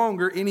no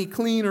longer any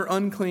clean or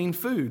unclean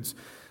foods.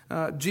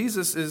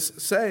 Jesus is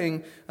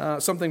saying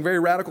something very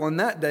radical in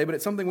that day, but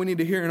it's something we need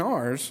to hear in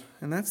ours,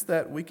 and that's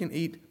that we can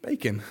eat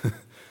bacon.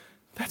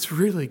 That's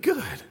really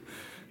good.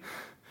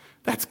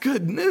 That's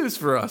good news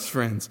for us,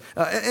 friends.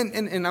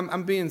 And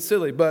I'm being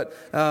silly, but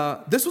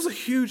this was a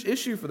huge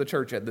issue for the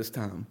church at this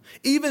time.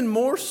 Even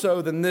more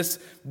so than this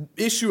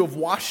issue of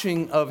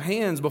washing of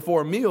hands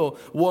before a meal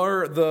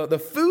were the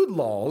food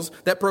laws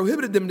that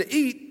prohibited them to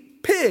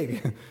eat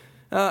pig.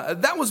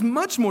 That was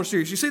much more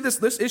serious. You see,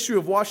 this issue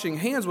of washing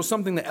hands was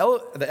something that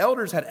the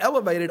elders had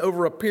elevated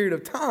over a period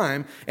of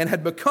time and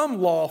had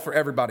become law for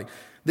everybody.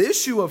 The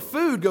issue of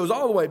food goes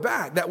all the way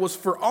back. That was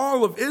for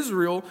all of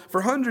Israel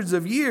for hundreds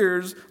of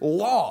years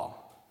law.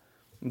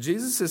 And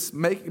Jesus is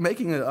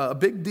making a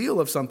big deal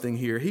of something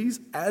here. He's,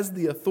 as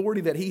the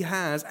authority that he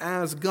has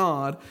as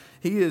God,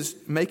 he is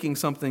making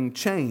something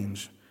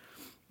change.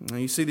 Now,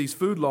 you see, these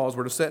food laws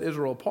were to set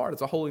Israel apart.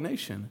 It's a holy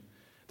nation.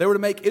 They were to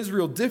make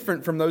Israel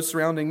different from those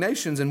surrounding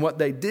nations in what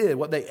they did,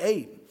 what they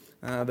ate,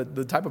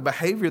 the type of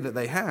behavior that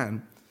they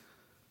had.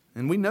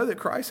 And we know that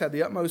Christ had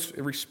the utmost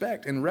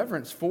respect and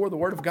reverence for the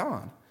Word of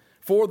God,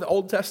 for the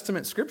Old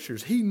Testament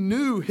Scriptures. He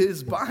knew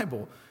his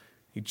Bible.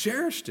 He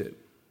cherished it.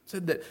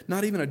 Said that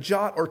not even a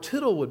jot or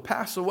tittle would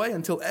pass away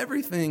until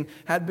everything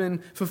had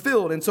been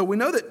fulfilled. And so we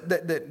know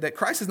that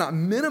Christ is not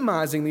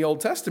minimizing the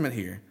Old Testament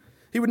here.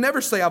 He would never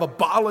say, I've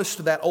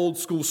abolished that old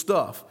school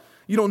stuff.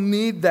 You don't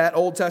need that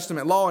Old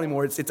Testament law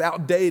anymore. It's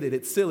outdated.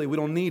 It's silly. We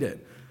don't need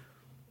it.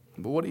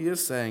 But what he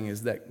is saying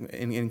is that,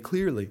 and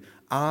clearly,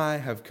 I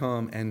have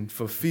come and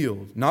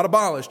fulfilled, not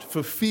abolished,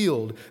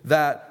 fulfilled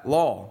that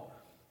law.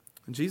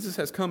 And Jesus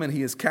has come and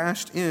he has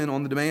cashed in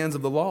on the demands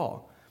of the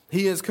law.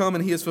 He has come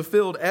and he has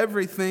fulfilled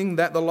everything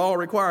that the law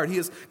required. He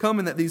has come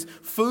and that these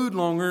food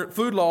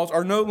laws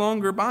are no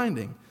longer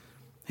binding.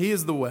 He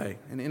is the way.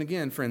 And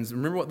again, friends,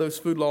 remember what those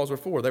food laws were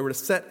for. They were to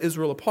set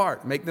Israel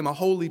apart, make them a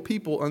holy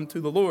people unto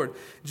the Lord.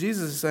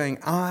 Jesus is saying,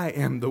 I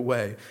am the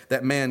way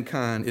that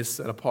mankind is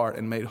set apart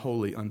and made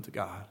holy unto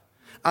God.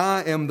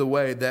 I am the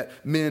way that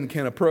men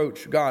can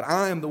approach God.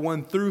 I am the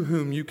one through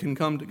whom you can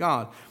come to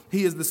God.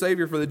 He is the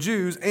Savior for the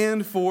Jews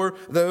and for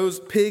those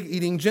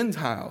pig-eating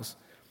Gentiles.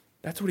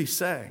 That's what he's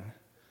saying.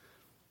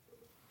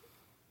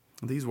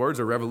 These words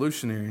are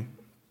revolutionary.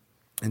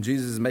 And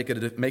Jesus is making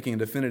a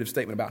definitive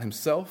statement about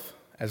himself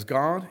as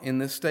God in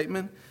this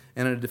statement,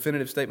 and a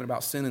definitive statement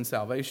about sin and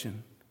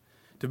salvation.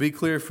 To be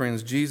clear,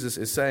 friends, Jesus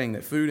is saying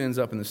that food ends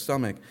up in the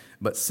stomach,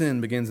 but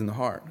sin begins in the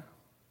heart.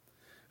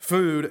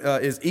 Food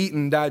is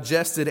eaten,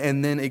 digested,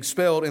 and then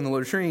expelled in the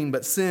latrine,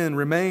 but sin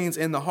remains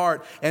in the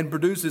heart and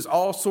produces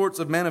all sorts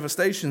of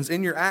manifestations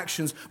in your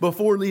actions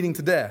before leading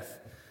to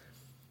death.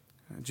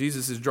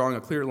 Jesus is drawing a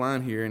clear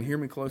line here, and hear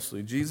me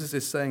closely. Jesus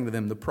is saying to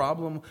them, the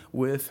problem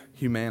with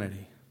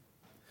humanity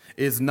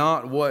is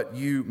not what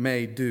you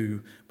may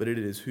do, but it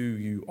is who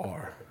you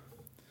are.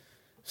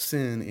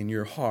 Sin in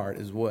your heart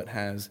is what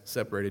has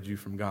separated you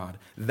from God.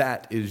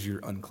 That is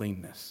your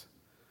uncleanness.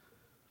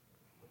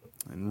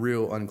 And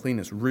real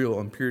uncleanness,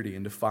 real impurity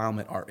and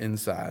defilement are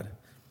inside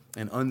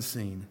and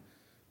unseen,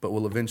 but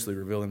will eventually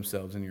reveal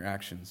themselves in your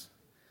actions.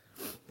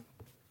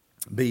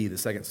 B, the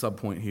second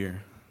subpoint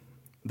here.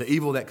 The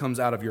evil that comes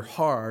out of your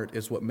heart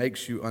is what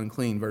makes you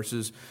unclean.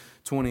 Verses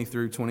 20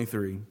 through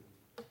 23.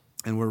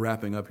 And we're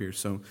wrapping up here.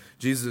 So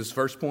Jesus'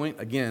 first point,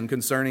 again,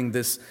 concerning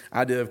this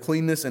idea of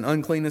cleanness and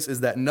uncleanness,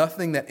 is that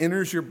nothing that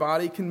enters your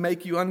body can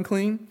make you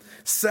unclean.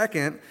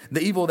 Second,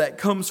 the evil that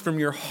comes from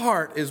your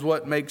heart is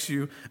what makes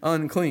you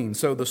unclean.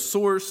 So the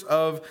source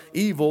of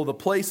evil, the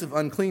place of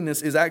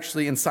uncleanness, is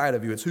actually inside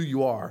of you. It's who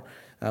you are.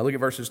 Look at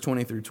verses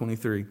 20 through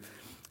 23.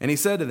 And he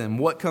said to them,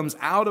 what comes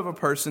out of a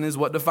person is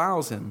what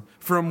defiles him.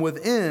 From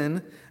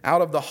within,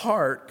 out of the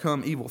heart,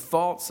 come evil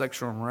thoughts,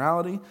 sexual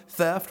immorality,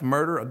 theft,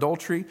 murder,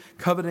 adultery,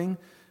 coveting,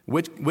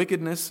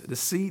 wickedness,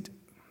 deceit,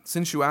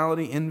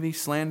 sensuality, envy,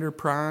 slander,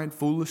 pride,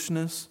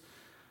 foolishness.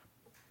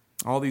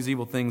 All these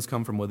evil things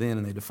come from within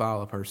and they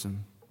defile a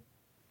person.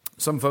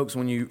 Some folks,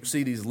 when you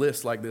see these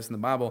lists like this in the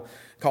Bible,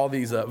 call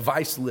these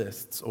vice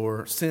lists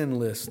or sin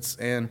lists.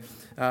 And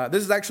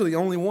this is actually the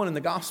only one in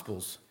the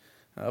Gospels.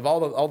 Of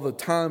all the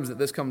times that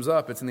this comes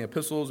up, it's in the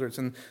epistles or it's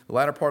in the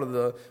latter part of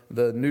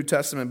the New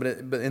Testament,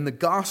 but in the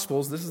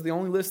Gospels, this is the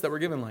only list that we're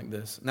given like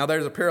this. Now,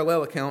 there's a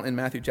parallel account in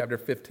Matthew chapter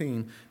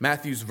 15,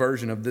 Matthew's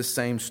version of this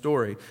same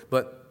story.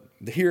 But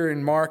here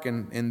in Mark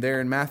and there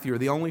in Matthew are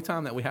the only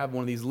time that we have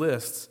one of these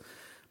lists.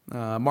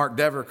 Mark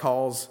Dever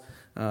calls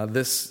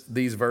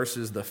these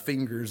verses the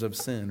fingers of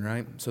sin,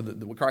 right? So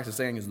what Christ is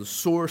saying is the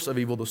source of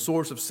evil, the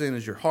source of sin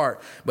is your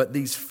heart, but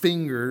these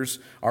fingers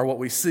are what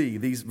we see.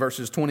 These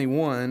verses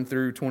 21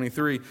 through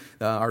 23,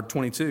 or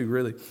 22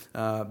 really,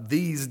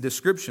 these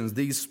descriptions,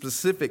 these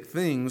specific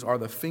things are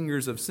the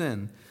fingers of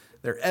sin.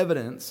 They're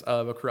evidence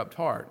of a corrupt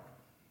heart.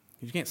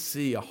 You can't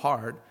see a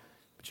heart,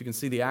 but you can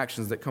see the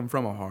actions that come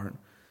from a heart.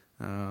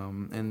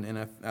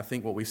 I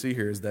think what we see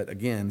here is that,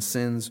 again,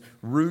 sin's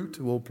root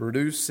will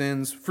produce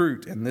sin's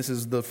fruit. And this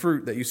is the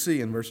fruit that you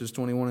see in verses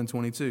 21 and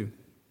 22.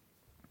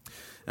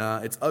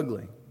 It's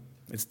ugly.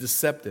 It's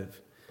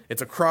deceptive.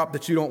 It's a crop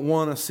that you don't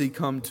want to see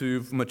come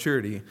to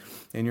maturity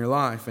in your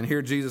life. And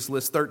here Jesus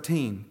lists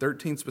 13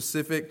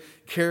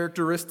 specific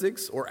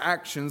characteristics or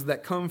actions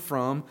that come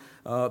from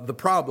the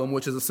problem,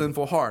 which is a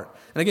sinful heart.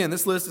 And again,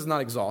 this list is not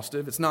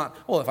exhaustive. It's not,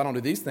 well, if I don't do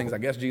these things, I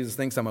guess Jesus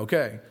thinks I'm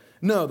okay.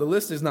 No, the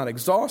list is not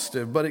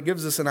exhaustive, but it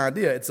gives us an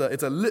idea. It's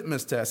a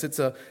litmus test. It's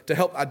to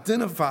help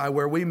identify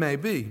where we may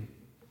be.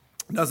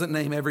 It doesn't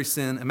name every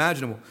sin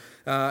imaginable.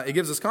 It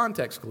gives us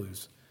context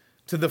clues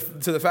to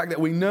the fact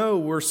that we know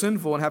we're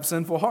sinful and have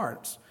sinful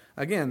hearts.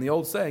 Again, the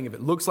old saying, if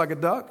it looks like a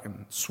duck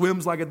and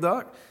swims like a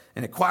duck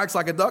and it quacks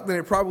like a duck, then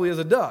it probably is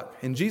a duck.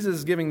 And Jesus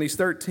is giving these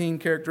 13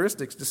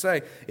 characteristics to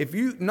say, if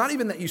you, not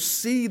even that you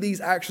see these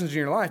actions in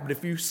your life, but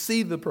if you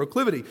see the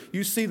proclivity,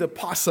 you see the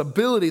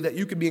possibility that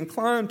you could be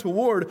inclined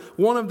toward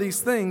one of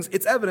these things,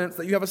 it's evidence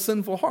that you have a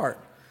sinful heart.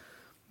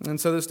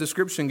 And so this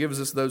description gives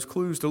us those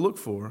clues to look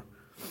for.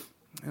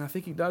 And I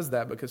think he does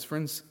that because,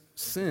 friends,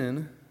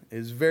 sin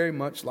is very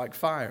much like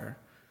fire.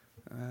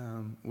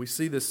 We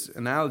see this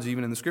analogy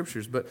even in the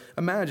scriptures, but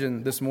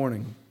imagine this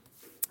morning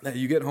that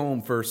you get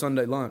home for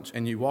Sunday lunch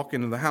and you walk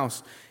into the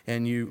house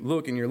and you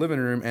look in your living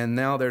room and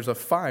now there's a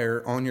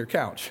fire on your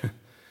couch.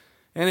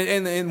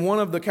 and one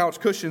of the couch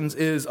cushions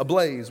is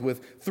ablaze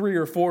with 3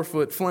 or 4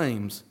 foot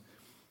flames.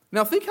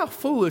 Now think how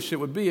foolish it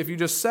would be if you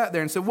just sat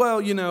there and said,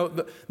 well, you know,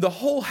 the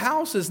whole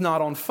house is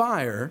not on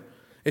fire.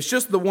 It's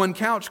just the one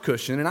couch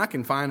cushion, and I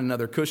can find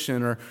another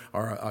cushion or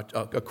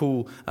a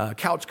cool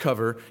couch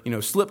cover,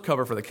 slip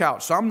cover for the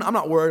couch. So I'm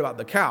not worried about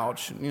the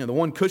couch. The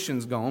one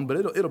cushion's gone, but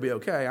it'll be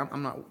okay.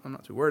 I'm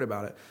not too worried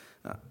about it.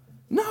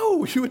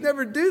 No, you would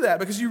never do that,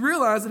 because you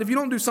realize that if you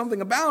don't do something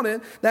about it,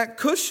 that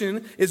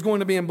cushion is going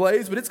to be in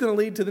blaze, but it's going to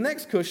lead to the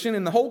next cushion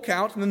and the whole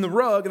couch and then the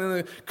rug and then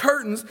the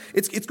curtains.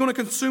 It's going to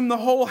consume the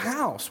whole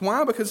house.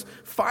 Why? Because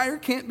fire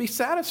can't be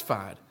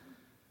satisfied.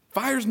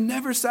 Fire's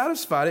never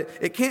satisfied.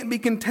 It can't be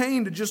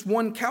contained to just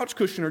one couch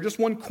cushion or just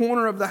one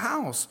corner of the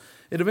house.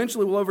 It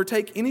eventually will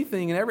overtake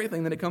anything and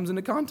everything that it comes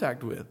into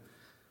contact with.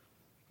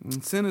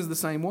 And sin is the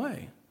same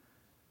way.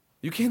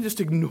 You can't just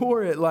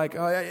ignore it like,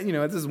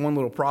 this is one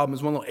little problem,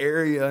 it's one little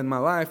area in my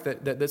life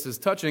that this is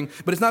touching,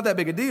 but it's not that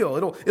big a deal.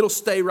 It'll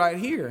stay right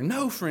here.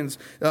 No, friends,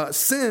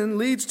 sin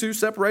leads to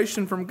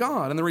separation from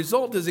God, and the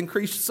result is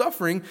increased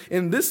suffering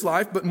in this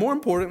life, but more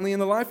importantly, in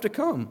the life to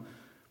come.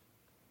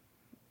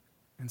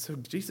 And so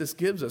Jesus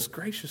gives us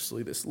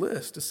graciously this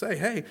list to say,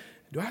 hey,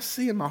 do I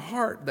see in my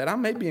heart that I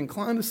may be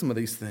inclined to some of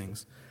these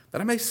things,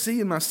 that I may see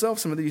in myself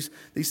some of these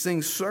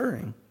things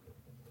stirring?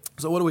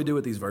 So what do we do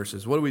with these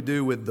verses? What do we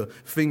do with the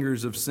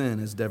fingers of sin,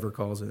 as Dever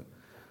calls it?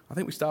 I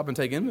think we stop and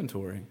take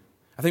inventory.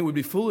 I think we'd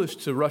be foolish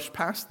to rush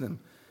past them.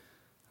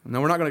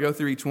 Now, we're not going to go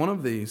through each one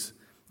of these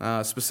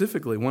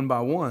specifically, one by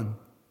one.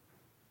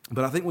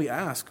 But I think we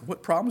ask,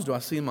 what problems do I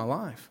see in my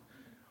life?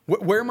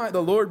 Where might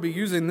the Lord be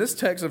using this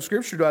text of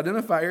Scripture to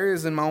identify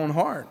areas in my own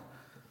heart?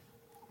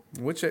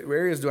 Which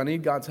areas do I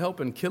need God's help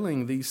in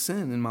killing these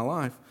sin in my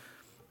life?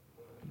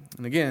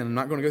 And again, I'm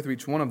not going to go through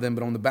each one of them,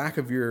 but on the back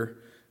of your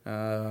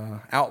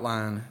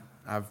outline,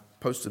 I've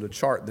posted a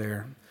chart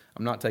there.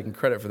 I'm not taking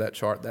credit for that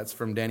chart. That's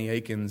from Danny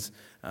Aiken's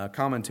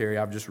commentary.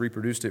 I've just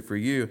reproduced it for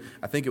you.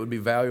 I think it would be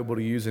valuable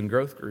to use in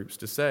growth groups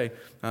to say,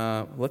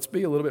 let's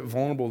be a little bit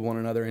vulnerable with one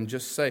another and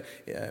just say,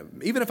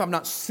 even if I've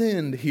not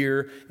sinned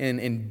here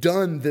and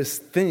done this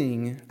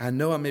thing, I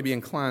know I may be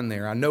inclined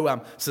there. I know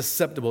I'm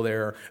susceptible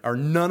there, or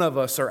none of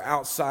us are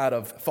outside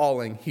of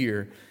falling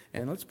here.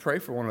 And let's pray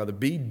for one another.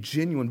 Be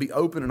genuine, be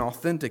open and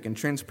authentic and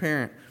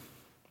transparent,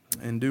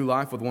 and do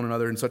life with one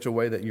another in such a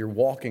way that you're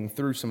walking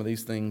through some of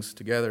these things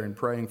together and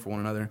praying for one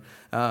another.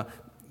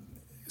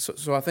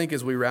 So I think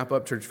as we wrap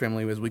up, church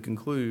family, as we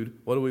conclude,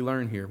 what do we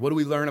learn here? What do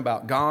we learn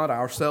about God,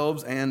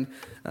 ourselves, and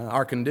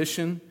our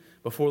condition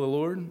before the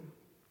Lord?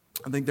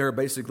 I think there are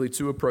basically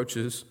two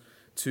approaches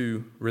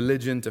to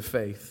religion, to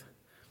faith,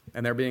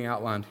 and they're being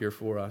outlined here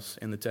for us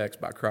in the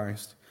text by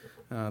Christ.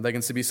 They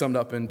can be summed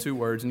up in two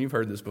words, and you've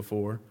heard this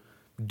before: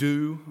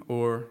 do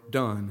or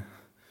done.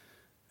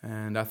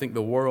 And I think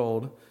the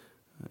world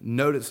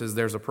notices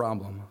there's a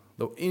problem.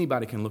 Though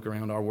anybody can look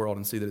around our world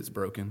and see that it's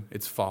broken,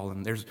 it's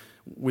fallen.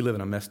 We live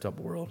in a messed up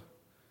world.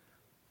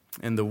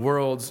 And the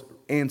world's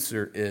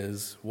answer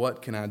is,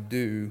 what can I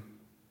do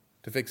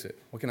to fix it?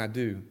 What can I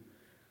do?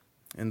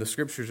 And the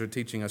Scriptures are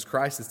teaching us,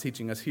 Christ is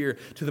teaching us here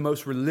to the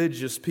most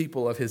religious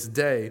people of His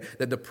day,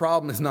 that the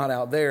problem is not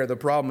out there, the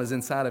problem is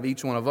inside of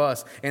each one of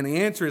us. And the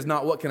answer is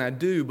not what can I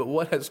do, but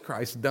what has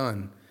Christ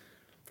done?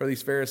 For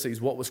these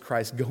Pharisees, what was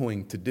Christ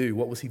going to do?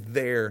 What was He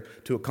there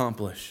to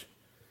accomplish?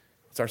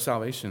 It's our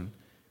salvation.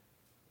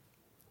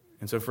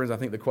 And so, friends, I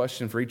think the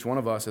question for each one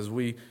of us as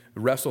we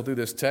wrestle through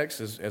this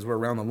text, as we're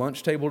around the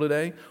lunch table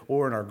today,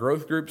 or in our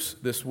growth groups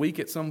this week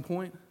at some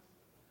point,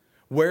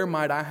 where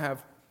might I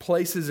have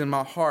places in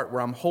my heart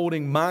where I'm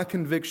holding my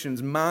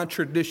convictions, my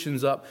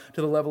traditions up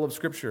to the level of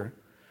Scripture?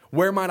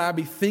 Where might I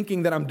be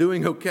thinking that I'm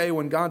doing okay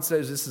when God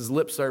says this is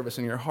lip service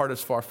and your heart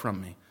is far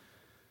from me?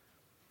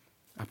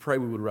 I pray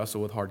we would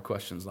wrestle with hard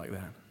questions like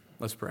that.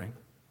 Let's pray.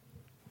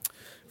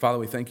 Father,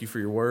 we thank you for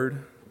your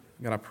word.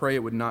 God, I pray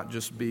it would not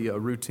just be a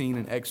routine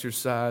and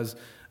exercise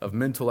of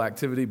mental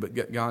activity,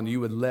 but God, you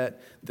would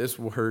let this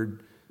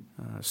word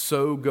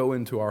so go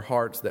into our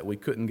hearts that we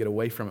couldn't get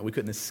away from it. We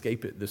couldn't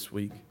escape it this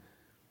week.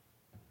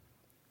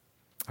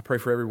 I pray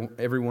for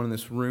everyone in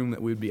this room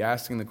that we would be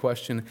asking the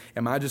question,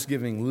 am I just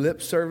giving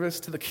lip service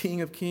to the King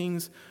of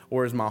Kings,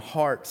 or is my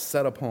heart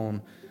set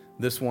upon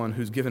this one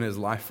who's given his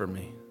life for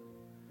me?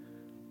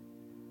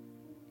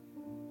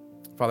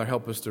 Father,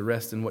 help us to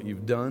rest in what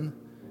you've done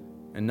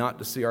and not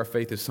to see our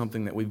faith as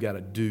something that we've got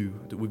to do,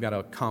 that we've got to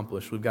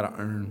accomplish, we've got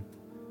to earn.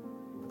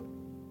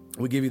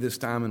 We give you this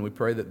time and we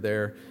pray that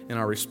there in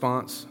our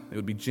response, it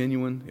would be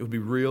genuine, it would be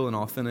real and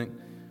authentic,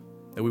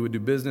 that we would do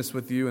business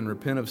with you and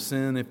repent of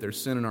sin if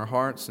there's sin in our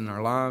hearts and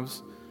our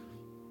lives.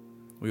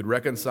 We would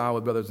reconcile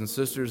with brothers and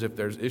sisters if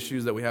there's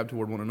issues that we have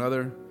toward one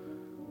another,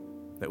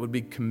 that would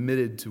be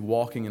committed to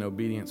walking in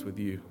obedience with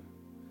you.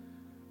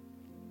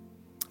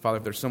 Father,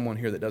 if there's someone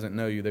here that doesn't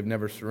know you, they've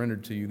never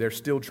surrendered to you, they're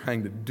still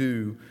trying to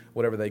do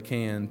whatever they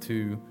can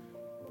to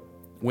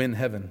win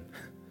heaven.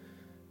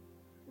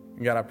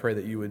 God, I pray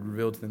that you would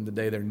reveal to them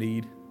today their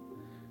need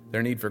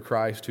for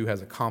Christ, who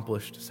has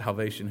accomplished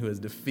salvation, who has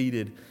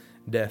defeated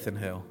death and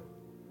hell.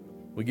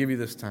 We give you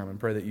this time and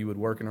pray that you would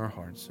work in our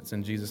hearts. It's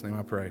in Jesus' name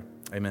I pray.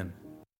 Amen.